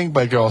good thing,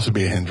 but it can also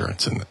be a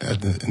hindrance in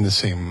the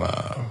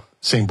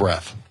same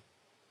breath.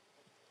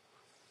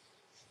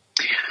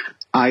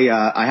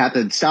 I had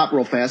to stop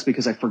real fast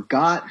because I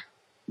forgot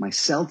my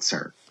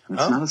seltzer.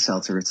 It's not a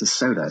seltzer, it's a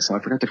soda, so I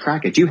forgot to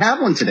crack it. Do you have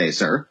one today,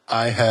 sir?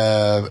 I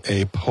have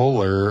a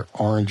Polar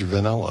Orange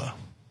Vanilla.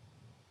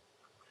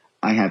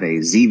 I have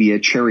a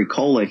Zevia Cherry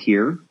Cola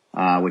here,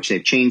 which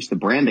they've changed the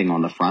branding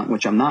on the front,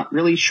 which I'm not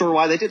really sure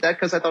why they did that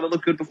because I thought it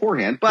looked good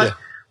beforehand. But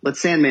let's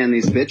Sandman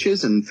these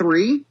bitches in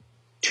 3,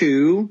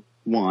 2,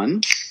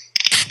 1.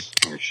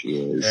 There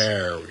she is.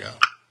 There we go.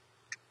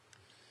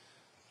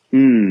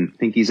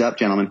 Pinkies up,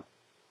 gentlemen.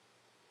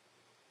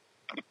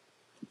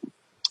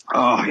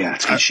 Oh, yeah,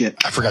 it's good shit.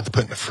 I forgot to put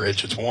it in the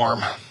fridge. It's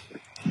warm.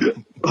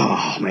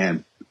 Oh,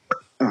 man.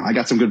 I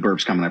got some good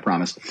burps coming, I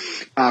promise.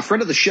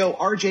 Friend of the show,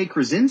 RJ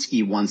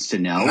Krasinski wants to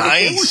know if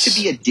there were to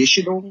be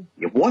additional.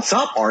 What's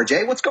up,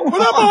 RJ? What's going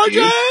on, up, RJ?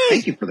 Dude?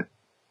 Thank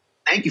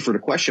you for the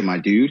question, my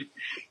dude.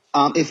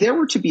 If there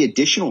were to be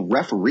additional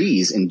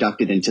referees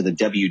inducted into the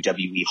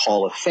WWE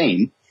Hall of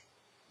Fame,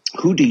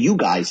 who do you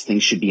guys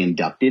think should be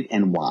inducted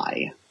and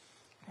why?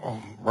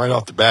 Well, right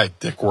off the bat,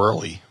 Dick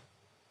Worley.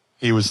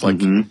 He was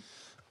like, when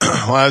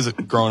I was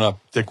growing up,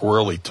 Dick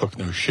Worley took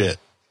no shit.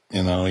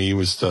 He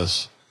was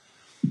just.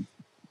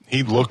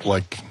 He looked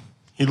like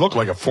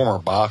a former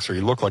boxer.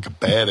 He looked like a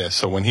badass.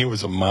 So when he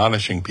was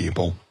admonishing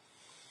people,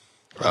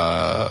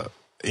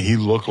 he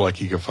looked like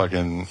he could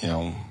fucking,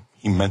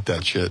 he meant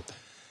that shit.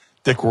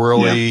 Dick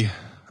Worley,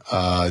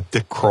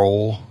 Dick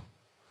Kroll.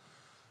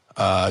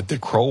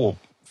 Dick Kroll,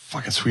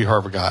 fucking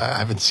sweetheart of a guy. I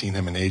haven't seen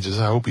him in ages.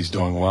 I hope he's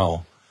doing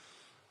well.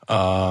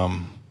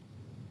 Now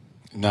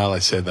that I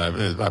said that,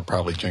 I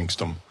probably jinxed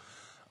him.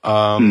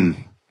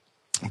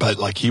 But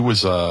like he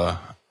was a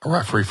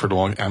referee for the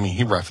long. I mean,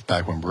 he reffed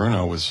back when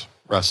Bruno was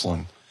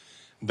wrestling.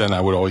 Then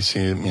I would always see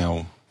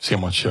him, see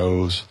him on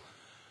shows.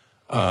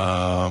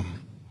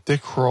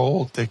 Dick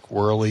Kroll, Dick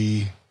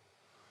Worley,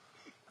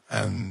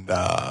 and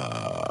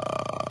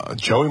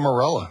Joey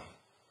Morella.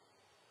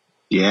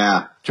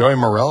 Yeah, Joey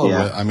Morella.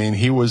 Yeah. I mean,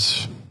 he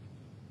was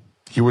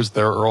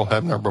their Earl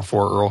Hebner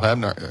before Earl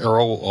Hebner.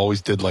 Earl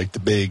always did like the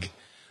big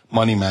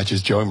money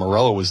matches. Joey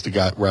Morella was the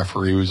guy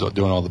referee who was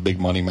doing all the big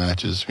money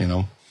matches,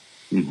 for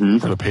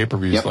the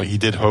pay-per-views. Yep. Like he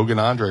did Hogan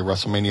Andre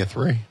WrestleMania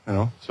 3,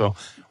 So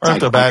right off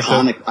the bat,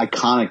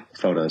 iconic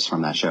photos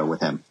from that show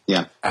with him.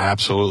 Yeah,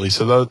 absolutely.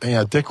 So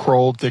Dick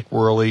Kroll, Dick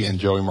Worley, and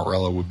Joey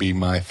Morella would be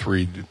my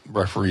 3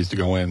 referees to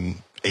go in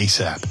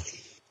ASAP.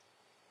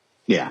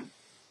 Yeah,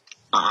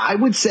 I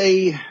would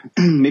say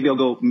maybe I'll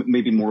go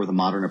more with a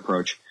modern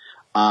approach.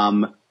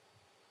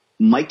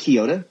 Mike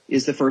Chioda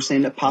is the first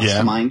name that pops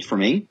to mind for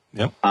me.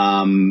 Yep.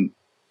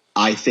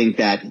 I think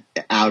that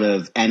out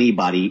of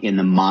anybody in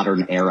the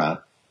modern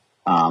era,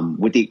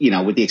 with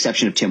the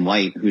exception of Tim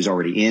White, who's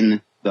already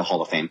in the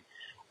Hall of Fame,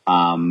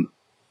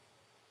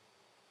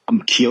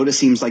 Chioda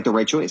seems like the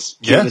right choice.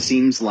 Chioda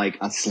seems like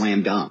a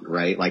slam dunk,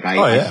 right? Like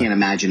I can't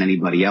imagine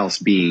anybody else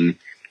being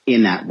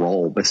in that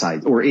role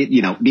besides, or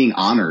being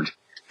honored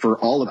for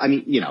all of. I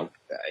mean,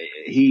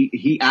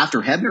 he after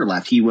Hebner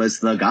left, he was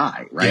the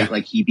guy, right? Yeah.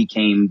 Like he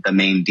became the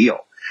main deal.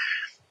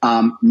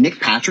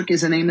 Nick Patrick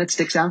is a name that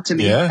sticks out to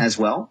me as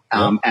well.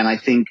 And I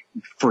think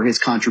for his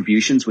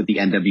contributions with the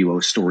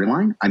NWO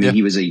storyline, I mean,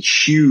 he was a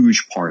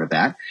huge part of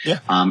that. Yeah.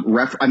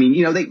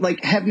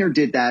 Hebner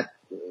did that.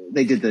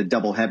 They did the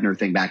double Hebner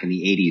thing back in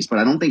the 80s, but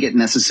I don't think it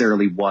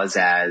necessarily was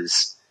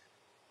as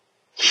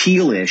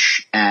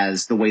heelish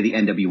as the way the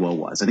NWO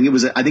was. I think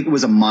it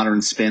was a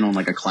modern spin on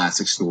like a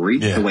classic story,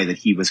 the way that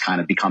he was kind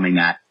of becoming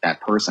that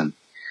person.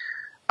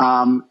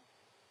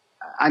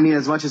 I mean,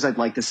 as much as I'd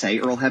like to say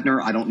Earl Hebner,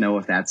 I don't know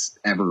if that's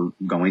ever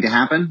going to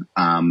happen.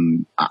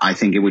 I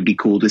think it would be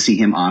cool to see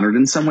him honored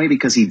in some way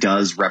because he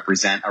does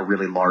represent a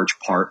really large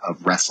part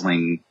of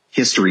wrestling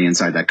history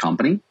inside that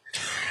company.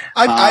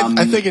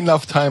 I think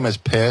enough time has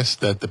passed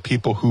that the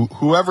people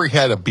whoever he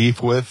had a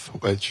beef with,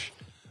 which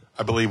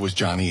I believe was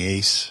Johnny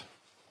Ace.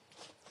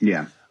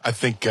 Yeah. I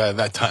think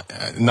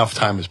enough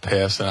time has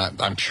passed, and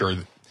I'm sure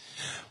that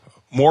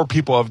more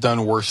people have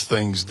done worse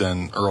things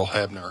than Earl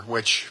Hebner,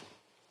 which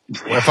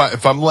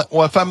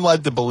if I'm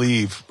led to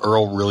believe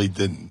Earl really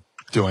didn't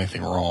do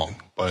anything wrong,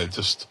 but it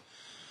just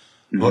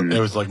it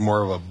was like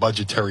more of a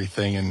budgetary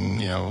thing,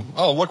 and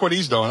oh, look what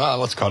he's doing.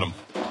 Let's cut him.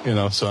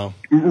 So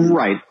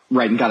right,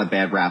 and got a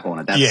bad rap on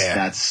it.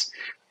 That's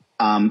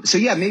so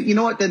yeah, maybe, you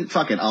know what? Then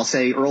fuck it. I'll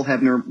say Earl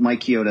Hebner,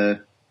 Mike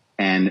Chioda,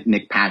 and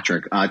Nick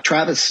Patrick.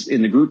 Travis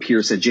in the group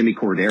here said Jimmy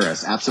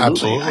Corderas.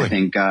 Absolutely. I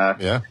think.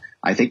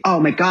 I think. Oh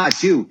my God,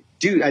 dude.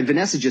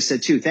 Vanessa just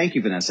said too. Thank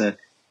you, Vanessa.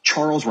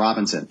 Charles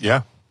Robinson.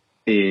 Yeah.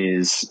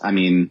 There's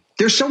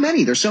so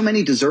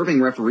many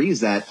deserving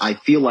referees that I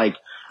feel like,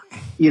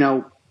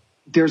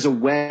 there's a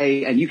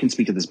way, and you can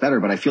speak to this better,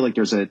 but I feel like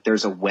there's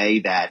a way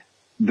that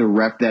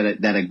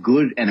that a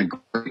good and a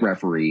great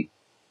referee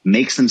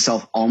makes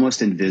themselves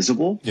almost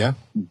invisible. Yeah.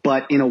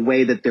 But in a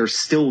way that they're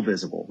still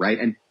visible, right?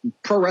 And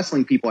pro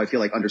wrestling people, I feel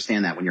like,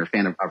 understand that when you're a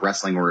fan of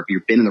wrestling, or if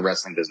you've been in the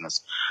wrestling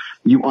business,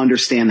 you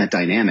understand that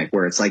dynamic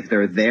where it's like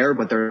they're there,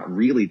 but they're not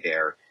really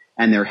there.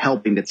 And they're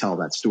helping to tell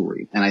that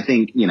story. And I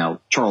think,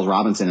 Charles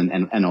Robinson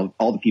and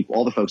all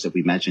the folks that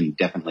we mentioned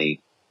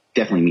definitely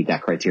meet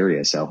that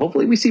criteria. So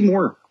hopefully we see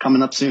more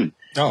coming up soon.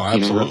 Oh,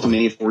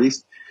 absolutely.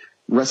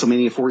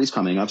 WrestleMania 40 is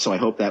coming up. So I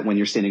hope that when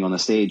you're standing on the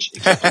stage,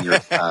 accepting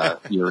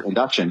your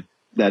induction,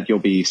 that you'll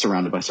be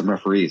surrounded by some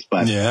referees.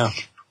 But yeah.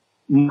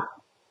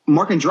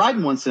 Mark and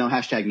Dryden wants to know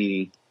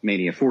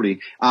 #Mania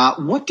 40.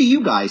 What do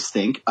you guys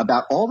think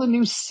about all the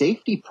new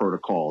safety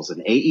protocols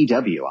in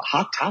AEW? A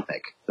hot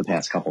topic the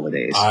past couple of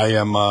days. I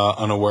am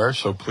unaware,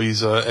 so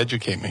please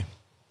educate me.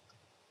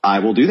 I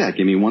will do that.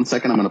 Give me 1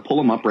 second. I'm going to pull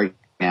them up right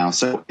now.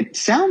 So it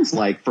sounds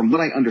like, from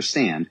what I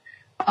understand,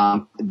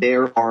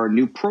 there are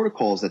new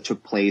protocols that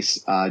took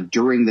place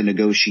during the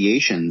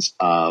negotiations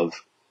of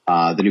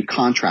the new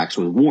contracts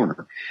with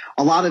Warner.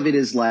 A lot of it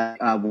is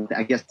like,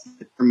 I guess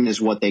the term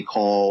is what they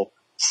call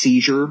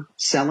seizure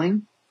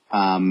selling.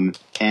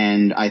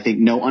 And I think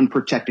no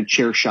unprotected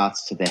chair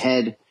shots to the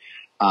head.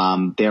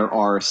 There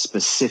are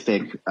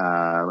specific,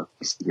 let me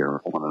see here, I'm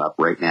pulling it up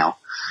right now.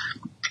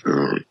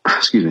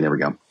 Excuse me, there we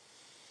go.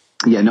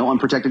 Yeah, no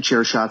unprotected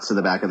chair shots to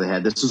the back of the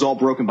head. This is all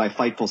broken by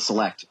Fightful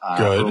Select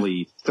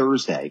early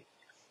Thursday.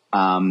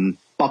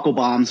 Buckle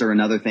bombs are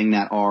another thing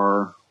that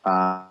are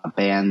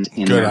banned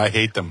in Good, there. I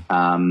hate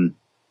them.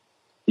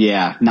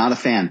 Yeah, not a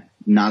fan.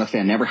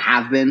 Never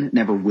have been,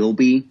 never will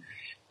be.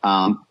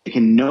 They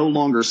can no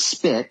longer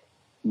spit,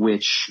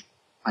 which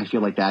I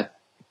feel like that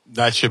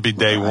should be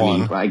day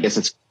one. I guess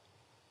it's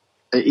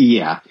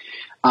yeah.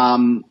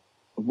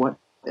 What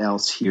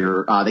else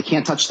here? They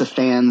can't touch the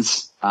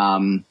fans.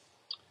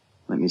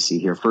 Let me see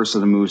here. First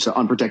of the moves, so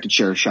unprotected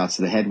chair shots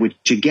to the head, which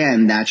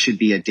again, that should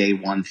be a day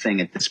one thing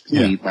at this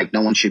point. Yeah. Like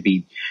no one should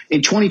be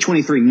in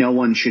 2023. No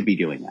one should be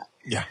doing that.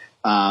 Yeah.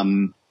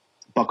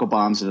 Buckle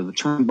bombs into the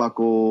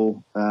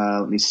turnbuckle.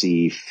 Let me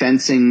see.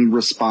 Fencing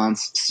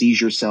response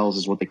seizure cells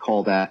is what they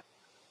call that.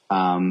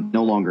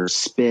 No longer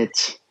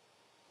spit.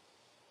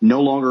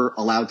 No longer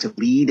allowed to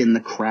lead in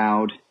the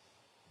crowd.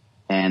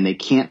 And they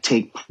can't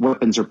take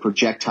weapons or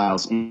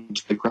projectiles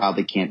into the crowd.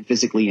 They can't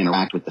physically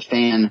interact with the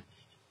fan.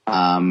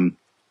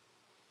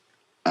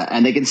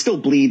 And they can still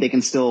bleed. They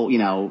can still,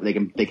 they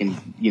can,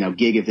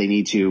 gig if they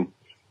need to.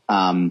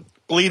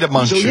 Bleed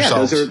amongst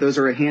yourselves. Yeah, those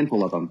are a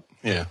handful of them.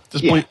 Yeah,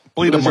 just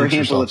bleed those amongst are a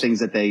handful yourselves. Of things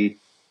that they,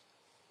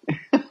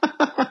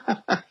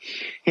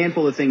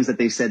 handful of things that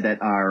they said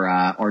that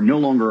are no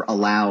longer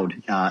allowed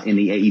in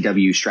the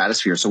AEW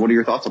stratosphere. So, what are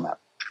your thoughts on that?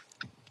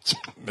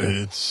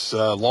 It's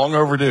long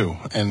overdue,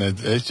 and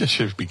it just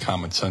should be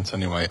common sense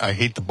anyway. I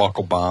hate the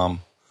buckle bomb,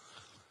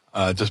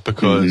 just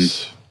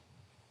because.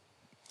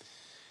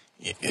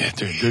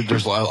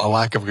 There's a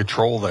lack of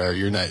control there.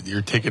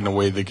 You're taking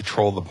away the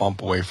control of the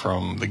bump away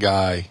from the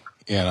guy.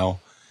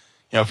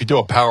 If you do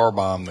a power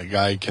bomb, the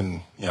guy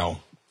can,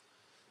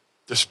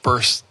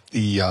 disperse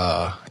the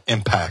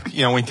impact.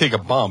 When you take a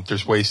bump,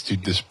 there's ways to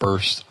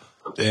disperse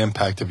the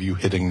impact of you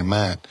hitting the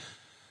mat.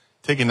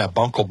 Taking that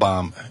buckle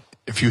bomb,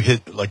 if you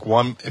hit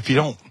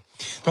the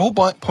whole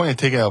point of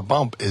taking a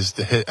bump is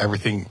to hit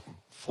everything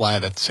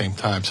flat at the same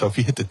time. So if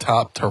you hit the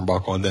top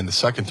turnbuckle and then the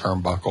second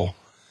turnbuckle,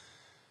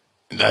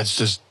 that's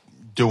just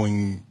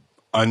doing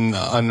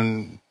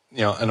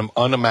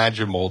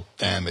unimaginable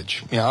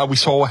damage. We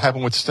saw what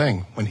happened with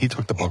Sting when he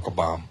took the buckle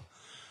bomb.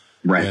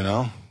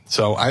 Right.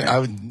 So I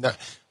would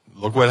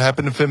look what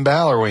happened to Finn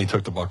Balor when he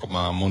took the buckle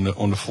bomb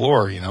on the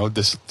floor.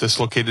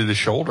 Dislocated his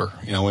shoulder.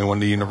 He won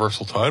the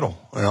Universal title.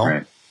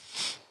 Right.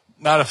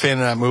 Not a fan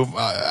of that move.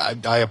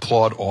 I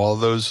applaud all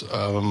of those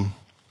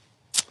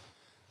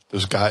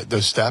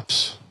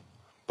steps,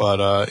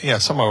 but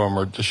some of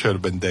them just should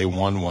have been day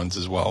one ones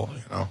as well.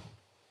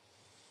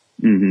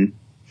 Mm-hmm.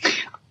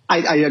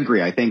 I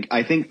agree. I think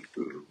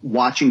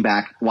watching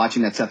that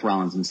Seth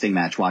Rollins and Sting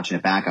match, watching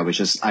it back, I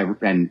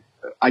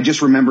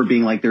just remember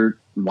being like,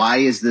 why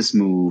is this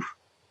move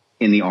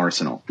in the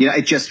arsenal?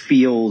 It just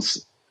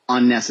feels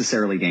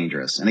unnecessarily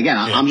dangerous. And again,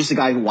 I'm just a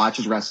guy who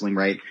watches wrestling,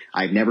 right?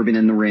 I've never been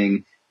in the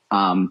ring.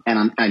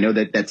 And I know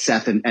that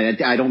Seth, and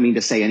I don't mean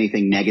to say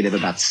anything negative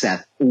about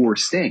Seth or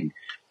Sting,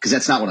 because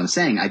that's not what I'm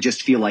saying. I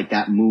just feel like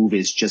that move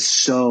is just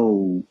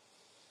so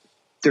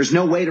there's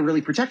no way to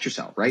really protect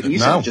yourself, right? And you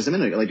said No. it just a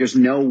minute ago, like there's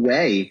no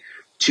way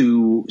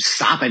to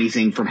stop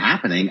anything from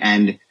happening.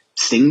 And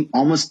Sting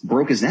almost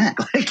broke his neck.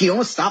 Like he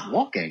almost stopped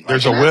walking.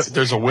 There's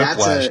like, a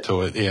whiplash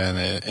to it. Yeah.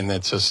 And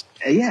it's just,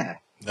 yeah.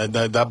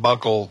 That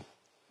buckle,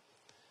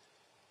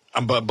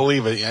 but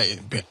believe it,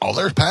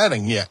 there's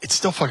padding. Yeah. It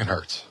still fucking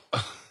hurts.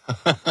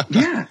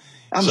 Yeah.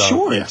 I'm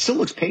sure yeah. it still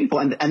looks painful.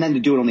 And then to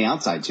do it on the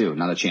outside too,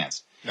 not a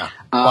chance. No,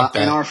 fuck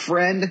that. And our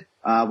friend,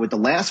 with the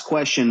last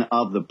question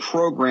of the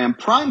program,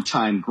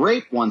 Primetime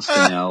Grape wants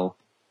to know,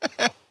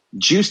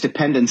 Juice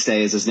Dependence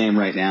Day is his name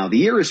right now. The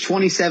year is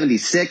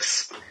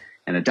 2076,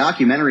 and a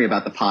documentary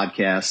about the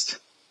podcast,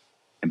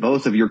 and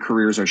both of your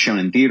careers are shown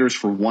in theaters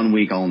for 1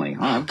 week only.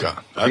 Oh,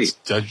 God. That's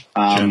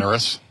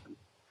generous.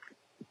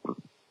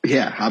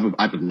 Yeah,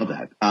 I would love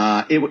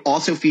that. It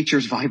also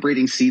features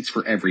vibrating seats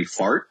for every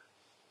fart,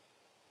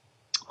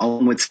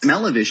 along with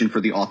smell-o-vision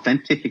for the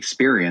authentic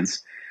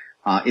experience.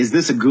 Is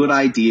this a good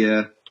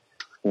idea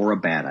or a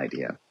bad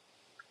idea?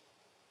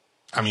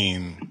 I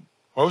mean,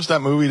 what was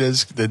that movie?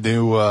 The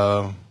new,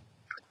 what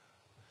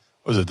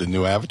was it? The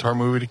new Avatar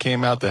movie that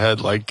came out that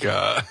had like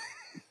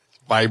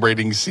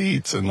vibrating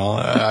seats and all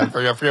that. I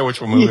forget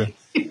which one movie.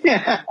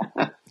 Yeah.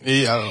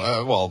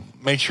 Well,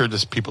 make sure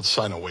just people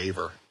sign a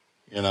waiver,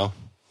 you know?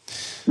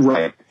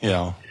 Right. You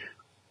know,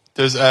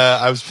 there's,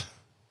 I was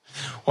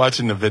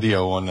watching the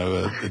video on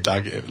the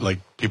doc, like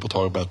people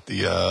talk about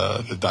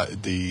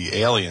the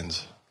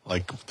aliens,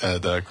 like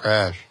the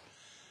crash.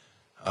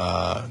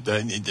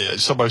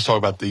 Somebody was talking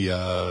about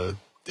the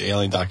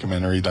alien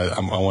documentary that I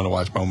want to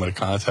watch, Moment of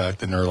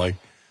Contact, and they're like,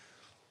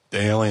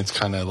 the aliens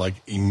kind of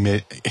like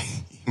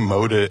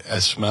emote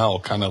a smell,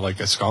 kind of like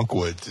a skunk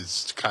would.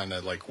 It's kind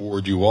of like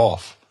ward you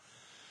off.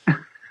 And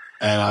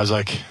I was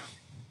like,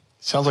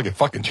 sounds like a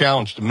fucking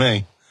challenge to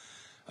me.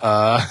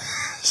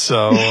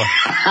 So.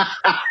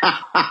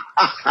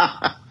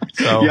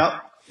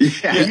 Yep.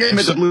 Yeah, you're in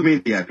the blue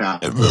media, pal.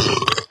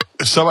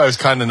 If somebody was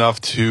kind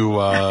enough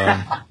to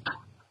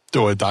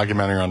do a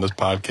documentary on this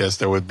podcast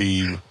that would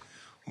be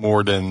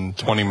more than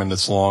 20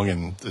 minutes long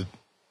and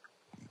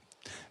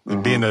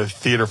be in a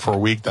theater for a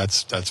week,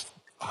 that's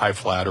high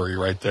flattery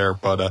right there.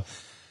 But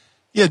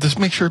yeah, just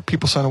make sure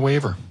people sign a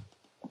waiver.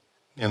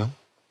 You know?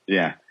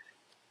 Yeah.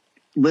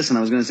 Listen, I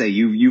was going to say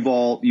you've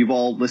all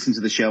listened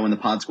to the show, and the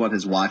Pod Squad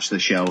has watched the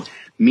show.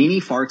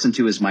 Meanie farts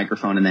into his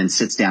microphone and then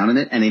sits down in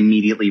it and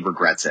immediately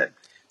regrets it.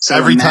 So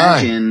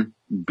imagine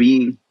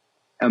being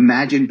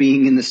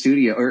in the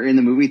studio or in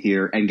the movie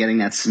theater and getting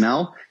that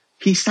smell.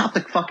 He stopped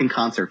the fucking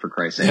concert, for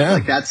Christ's sake. Yeah.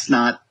 Like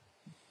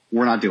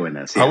we're not doing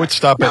this. Yeah. I would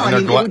stop at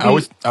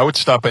I would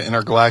stop at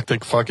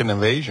Intergalactic fucking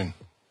Invasion.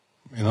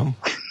 You know?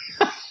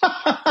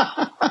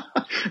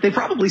 They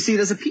probably see it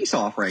as a peace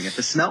offering. If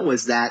the smell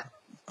was that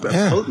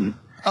potent,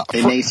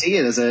 they may see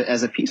it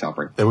as a peace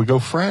offering. They would go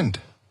friend.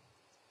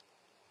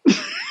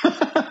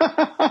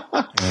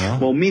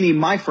 Well, Meanie,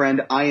 my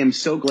friend, I am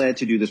so glad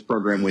to do this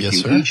program with you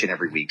sir. Each and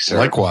every week, sir.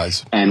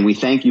 Likewise. And we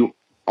thank you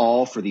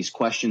all for these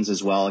questions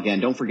as well.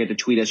 Again, don't forget to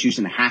tweet us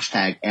using the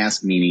hashtag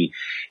AskMeanie,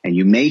 and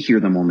you may hear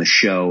them on the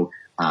show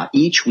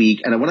each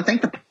week. And I want to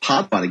thank the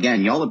Podbot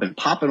again. Y'all have been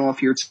popping off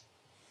here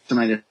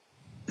tonight.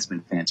 It's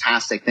been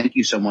fantastic. Thank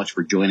you so much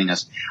for joining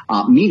us.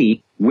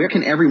 Meanie, where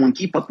can everyone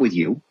keep up with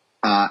you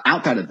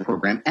outside of the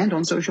program and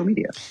on social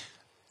media?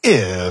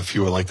 If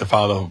you would like to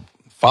follow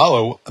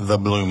the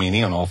Blue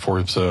Meanie on all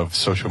forms of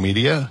social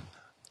media,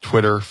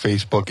 Twitter,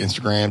 Facebook,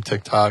 Instagram,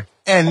 TikTok,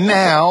 and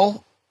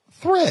now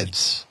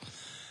Threads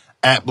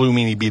at Blue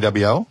Meanie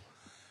BWO.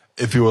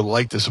 If you would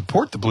like to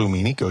support the Blue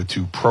Meanie, go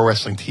to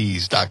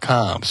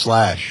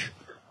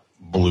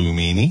ProWrestlingTees.com/Blue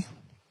Meanie.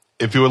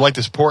 If you would like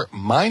to support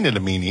Mind of the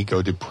Meanie,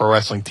 go to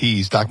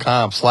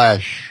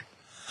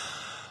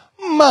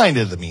ProWrestlingTees.com/Mind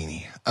of the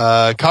Meanie.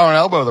 Collar and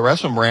Elbow, the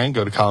wrestling brand,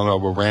 go to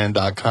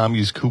collarandelbowbrand.com,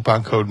 use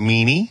coupon code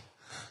Meanie.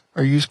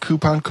 Or use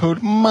coupon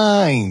code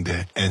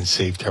MIND and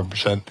save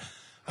 10%.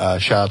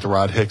 Shout out to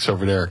Rod Hicks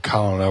over there at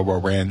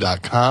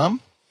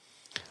collarandelbowbrand.com.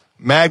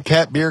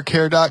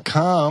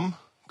 MadCatBeardCare.com.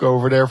 Go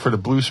over there for the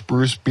Blue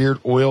Spruce Beard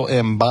Oil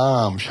and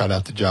Balm. Shout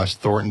out to Josh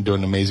Thornton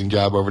doing an amazing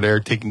job over there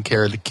taking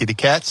care of the kitty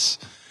cats.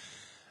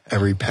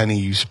 Every penny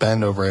you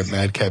spend over at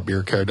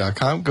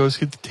MadCatBeardCare.com goes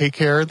to take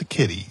care of the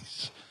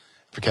kitties.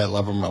 If you're a cat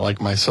lover like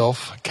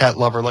myself, go to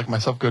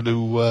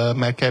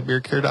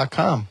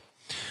MadCatBeardCare.com.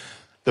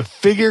 The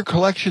Figure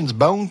Collections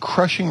Bone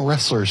Crushing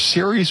Wrestler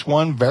Series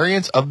 1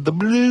 variants of the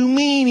Blue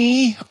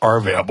Meanie are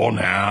available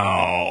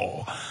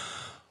now.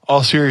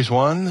 All Series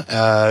 1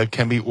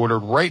 can be ordered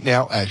right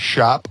now at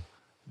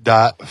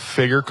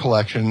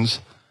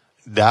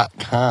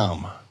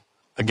shop.figurecollections.com.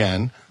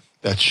 Again,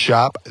 that's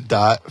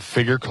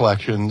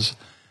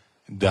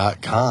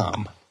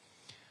shop.figurecollections.com.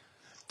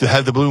 To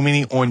have the Blue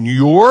Meanie on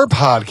your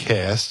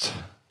podcast,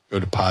 go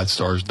to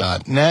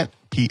podstars.net.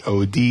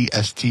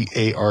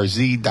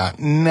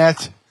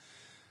 PODSTARZ.net.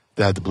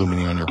 To have the Blue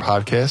Meanie on your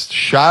podcast.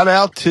 Shout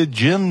out to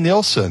Jim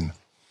Nilsson.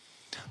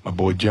 My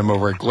boy Jim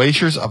over at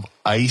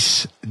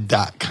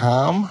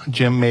GlaciersOfIce.com.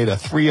 Jim made a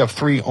 3 of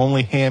 3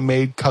 only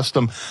handmade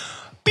custom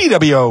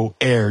BWO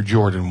Air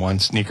Jordan 1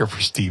 sneaker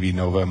for Stevie,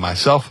 Nova, and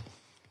myself.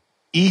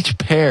 Each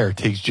pair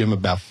takes Jim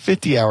about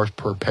 50 hours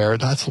per pair.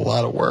 That's a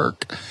lot of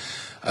work.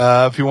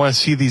 If you want to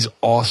see these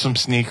awesome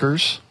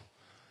sneakers,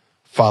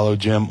 follow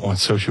Jim on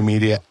social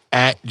media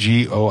at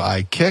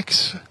GOI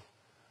Kicks.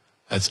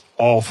 That's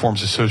all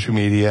forms of social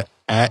media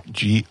at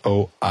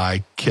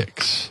GOI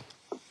Kicks.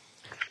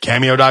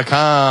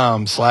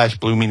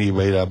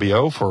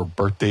 Cameo.com/BlueMeaniWAWO for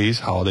birthdays,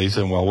 holidays,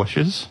 and well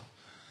wishes.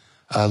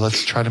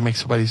 Let's try to make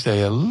somebody's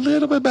day a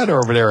little bit better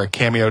over there at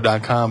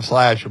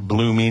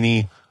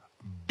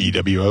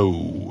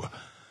Cameo.com/BlueMeaniBWO.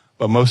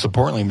 But most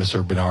importantly,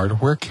 Mr.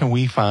 Bernard, where can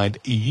we find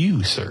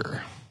you,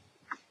 sir?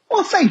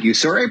 Well, thank you,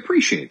 sir. I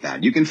appreciate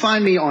that. You can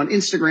find me on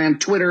Instagram,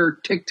 Twitter,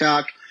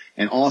 TikTok,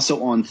 and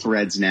also on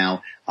Threads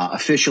now.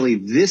 Officially,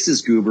 this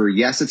is Goober.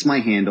 Yes, it's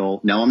my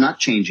handle. No, I'm not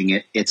changing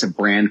it. It's a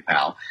brand,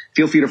 pal.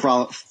 Feel free to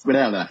follow.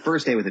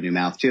 First day with a new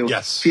mouth, too.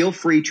 Yes. Feel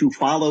free to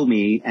follow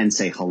me and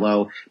say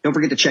hello. Don't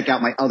forget to check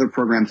out my other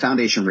program,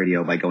 Foundation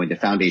Radio, by going to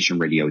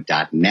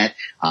foundationradio.net.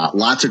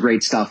 Lots of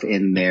great stuff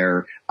in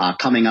there.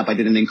 Coming up, I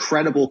did an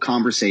incredible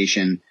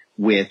conversation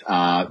with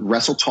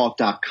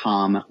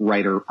WrestleTalk.com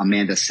writer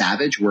Amanda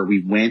Savage, where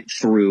we went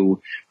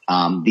through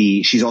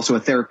she's also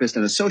a therapist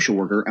and a social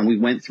worker, and we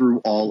went through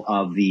all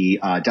of the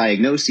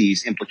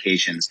diagnoses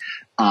implications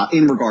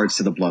in regards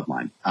to the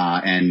bloodline.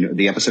 And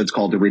the episode's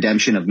called The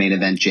Redemption of Main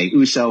Event Jey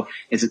Uso.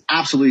 It's an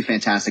absolutely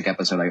fantastic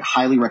episode. I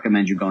highly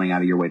recommend you going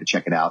out of your way to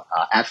check it out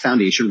at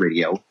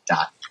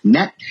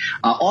foundationradio.net.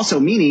 Also,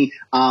 Meanie,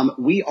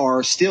 we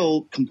are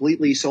still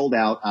completely sold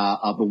out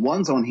of the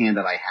ones on hand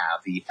that I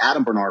have. The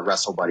Adam Bernard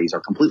Wrestle Buddies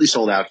are completely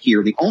sold out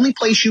here. The only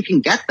place you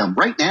can get them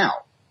right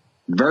now,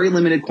 very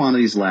limited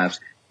quantities left,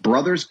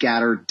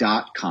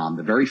 brothersgatter.com,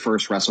 the very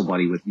first Wrestle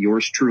Buddy with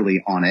yours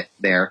truly on it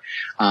there.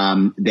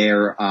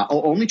 They're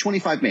only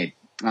 25 made,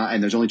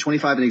 and there's only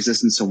 25 in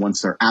existence, so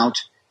once they're out,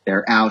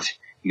 they're out.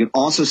 You can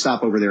also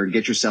stop over there and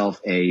get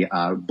yourself a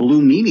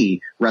Blue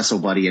Meanie Wrestle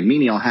Buddy. And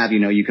Meanie, I'll have you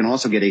know, you can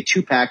also get a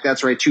 2-pack,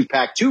 that's right,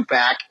 2-pack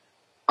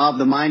of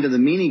the Mind of the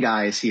Meanie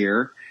guys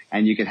here,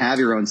 and you can have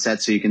your own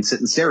set so you can sit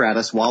and stare at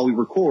us while we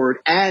record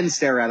and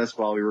stare at us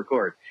while we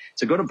record.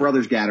 So go to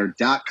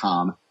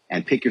brothersgatter.com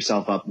and pick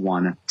yourself up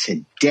one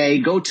today.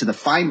 Go to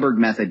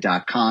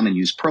thefeinbergmethod.com and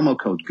use promo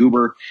code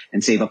Goober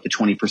and save up to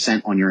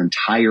 20% on your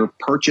entire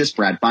purchase.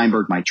 Brad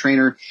Feinberg, my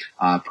trainer,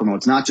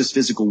 promotes not just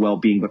physical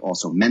well-being, but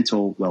also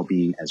mental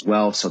well-being as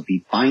well. So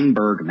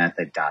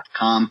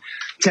thefeinbergmethod.com.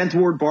 10th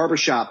Ward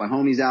Barbershop. My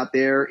homies out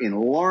there in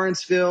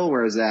Lawrenceville.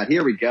 Where is that?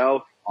 Here we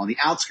go. On the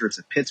outskirts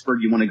of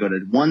Pittsburgh, you want to go to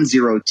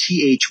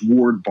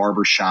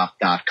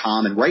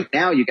 10thwardbarbershop.com. And right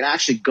now you can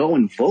actually go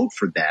and vote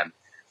for them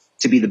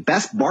to be the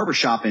best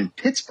barbershop in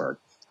Pittsburgh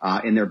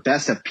in their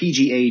Best of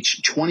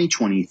PGH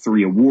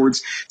 2023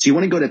 awards. So you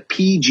want to go to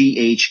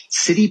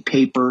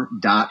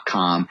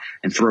pghcitypaper.com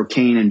and throw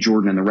Kane and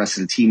Jordan and the rest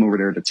of the team over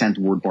there at the 10th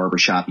Ward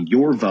Barbershop.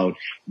 Your vote.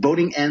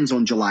 Voting ends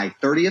on July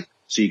 30th,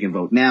 so you can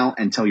vote now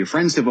and tell your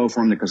friends to vote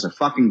for them because they're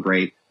fucking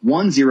great.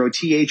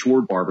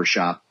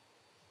 10thwardbarbershop.com.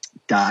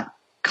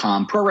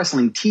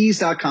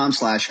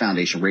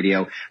 ProWrestlingTees.com/Foundation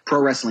Radio,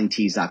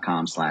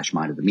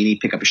 ProWrestlingTees.com/Mind of the Meanie.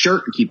 Pick up a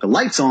shirt and keep the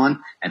lights on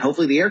and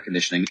hopefully the air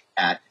conditioning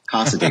at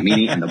Casa de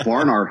Meanie and the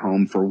Barnard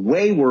home for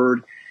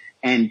wayward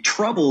and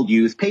troubled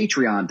youth.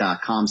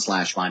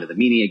 Patreon.com/Mind of the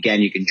Meanie.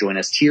 Again, you can join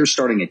us here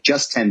starting at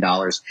just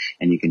 $10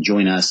 and you can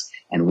join us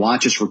and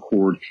watch us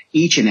record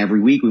each and every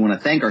week. We want to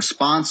thank our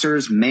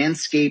sponsors,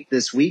 Manscaped,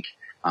 this week.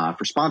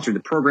 For sponsoring the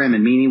program.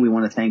 And Meanie, we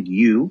want to thank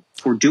you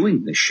for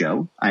doing this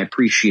show. I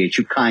appreciate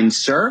you, kind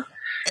sir.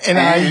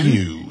 And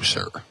you,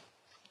 sir.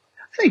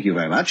 Thank you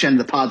very much. And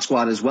the Pod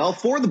Squad as well.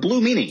 For the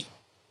Blue Meanie,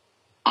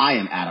 I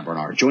am Adam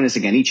Bernard. Join us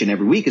again each and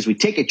every week as we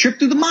take a trip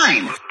through the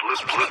mind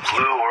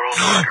Blue World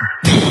Order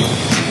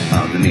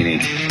of the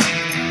Meanie.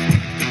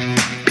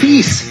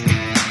 Peace.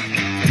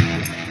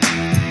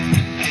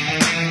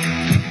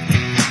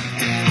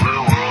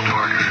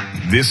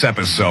 This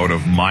episode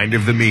of Mind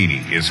of the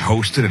Meanie is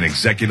hosted and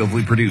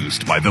executively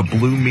produced by the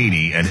Blue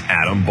Meanie and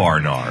Adam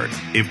Barnard.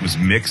 It was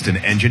mixed and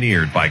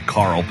engineered by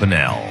Carl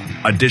Pinnell.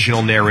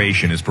 Additional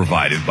narration is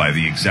provided by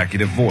the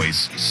executive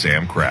voice,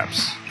 Sam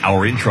Krebs.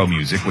 Our intro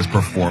music was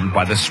performed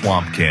by the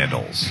Swamp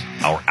Candles.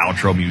 Our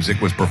outro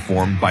music was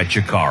performed by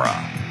Chikara.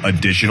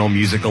 Additional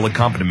musical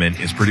accompaniment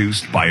is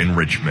produced by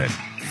Enrichment.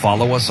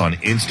 Follow us on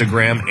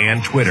Instagram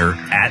and Twitter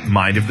at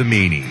Mind of the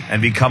Meanie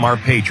and become our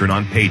patron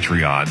on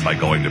Patreon by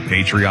going to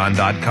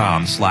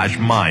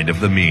patreon.com/Mind of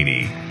the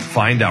Meanie.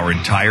 Find our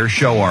entire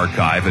show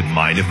archive at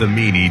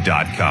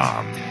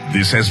mindofthemeanie.com.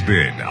 This has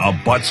been a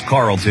Butts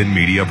Carlton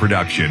media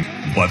production.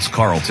 Butts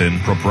Carlton,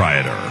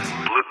 proprietor.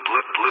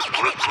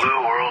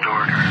 Blue World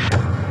Order.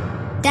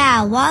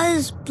 Dad, why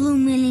is Blue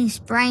Meanie's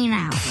brain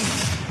out?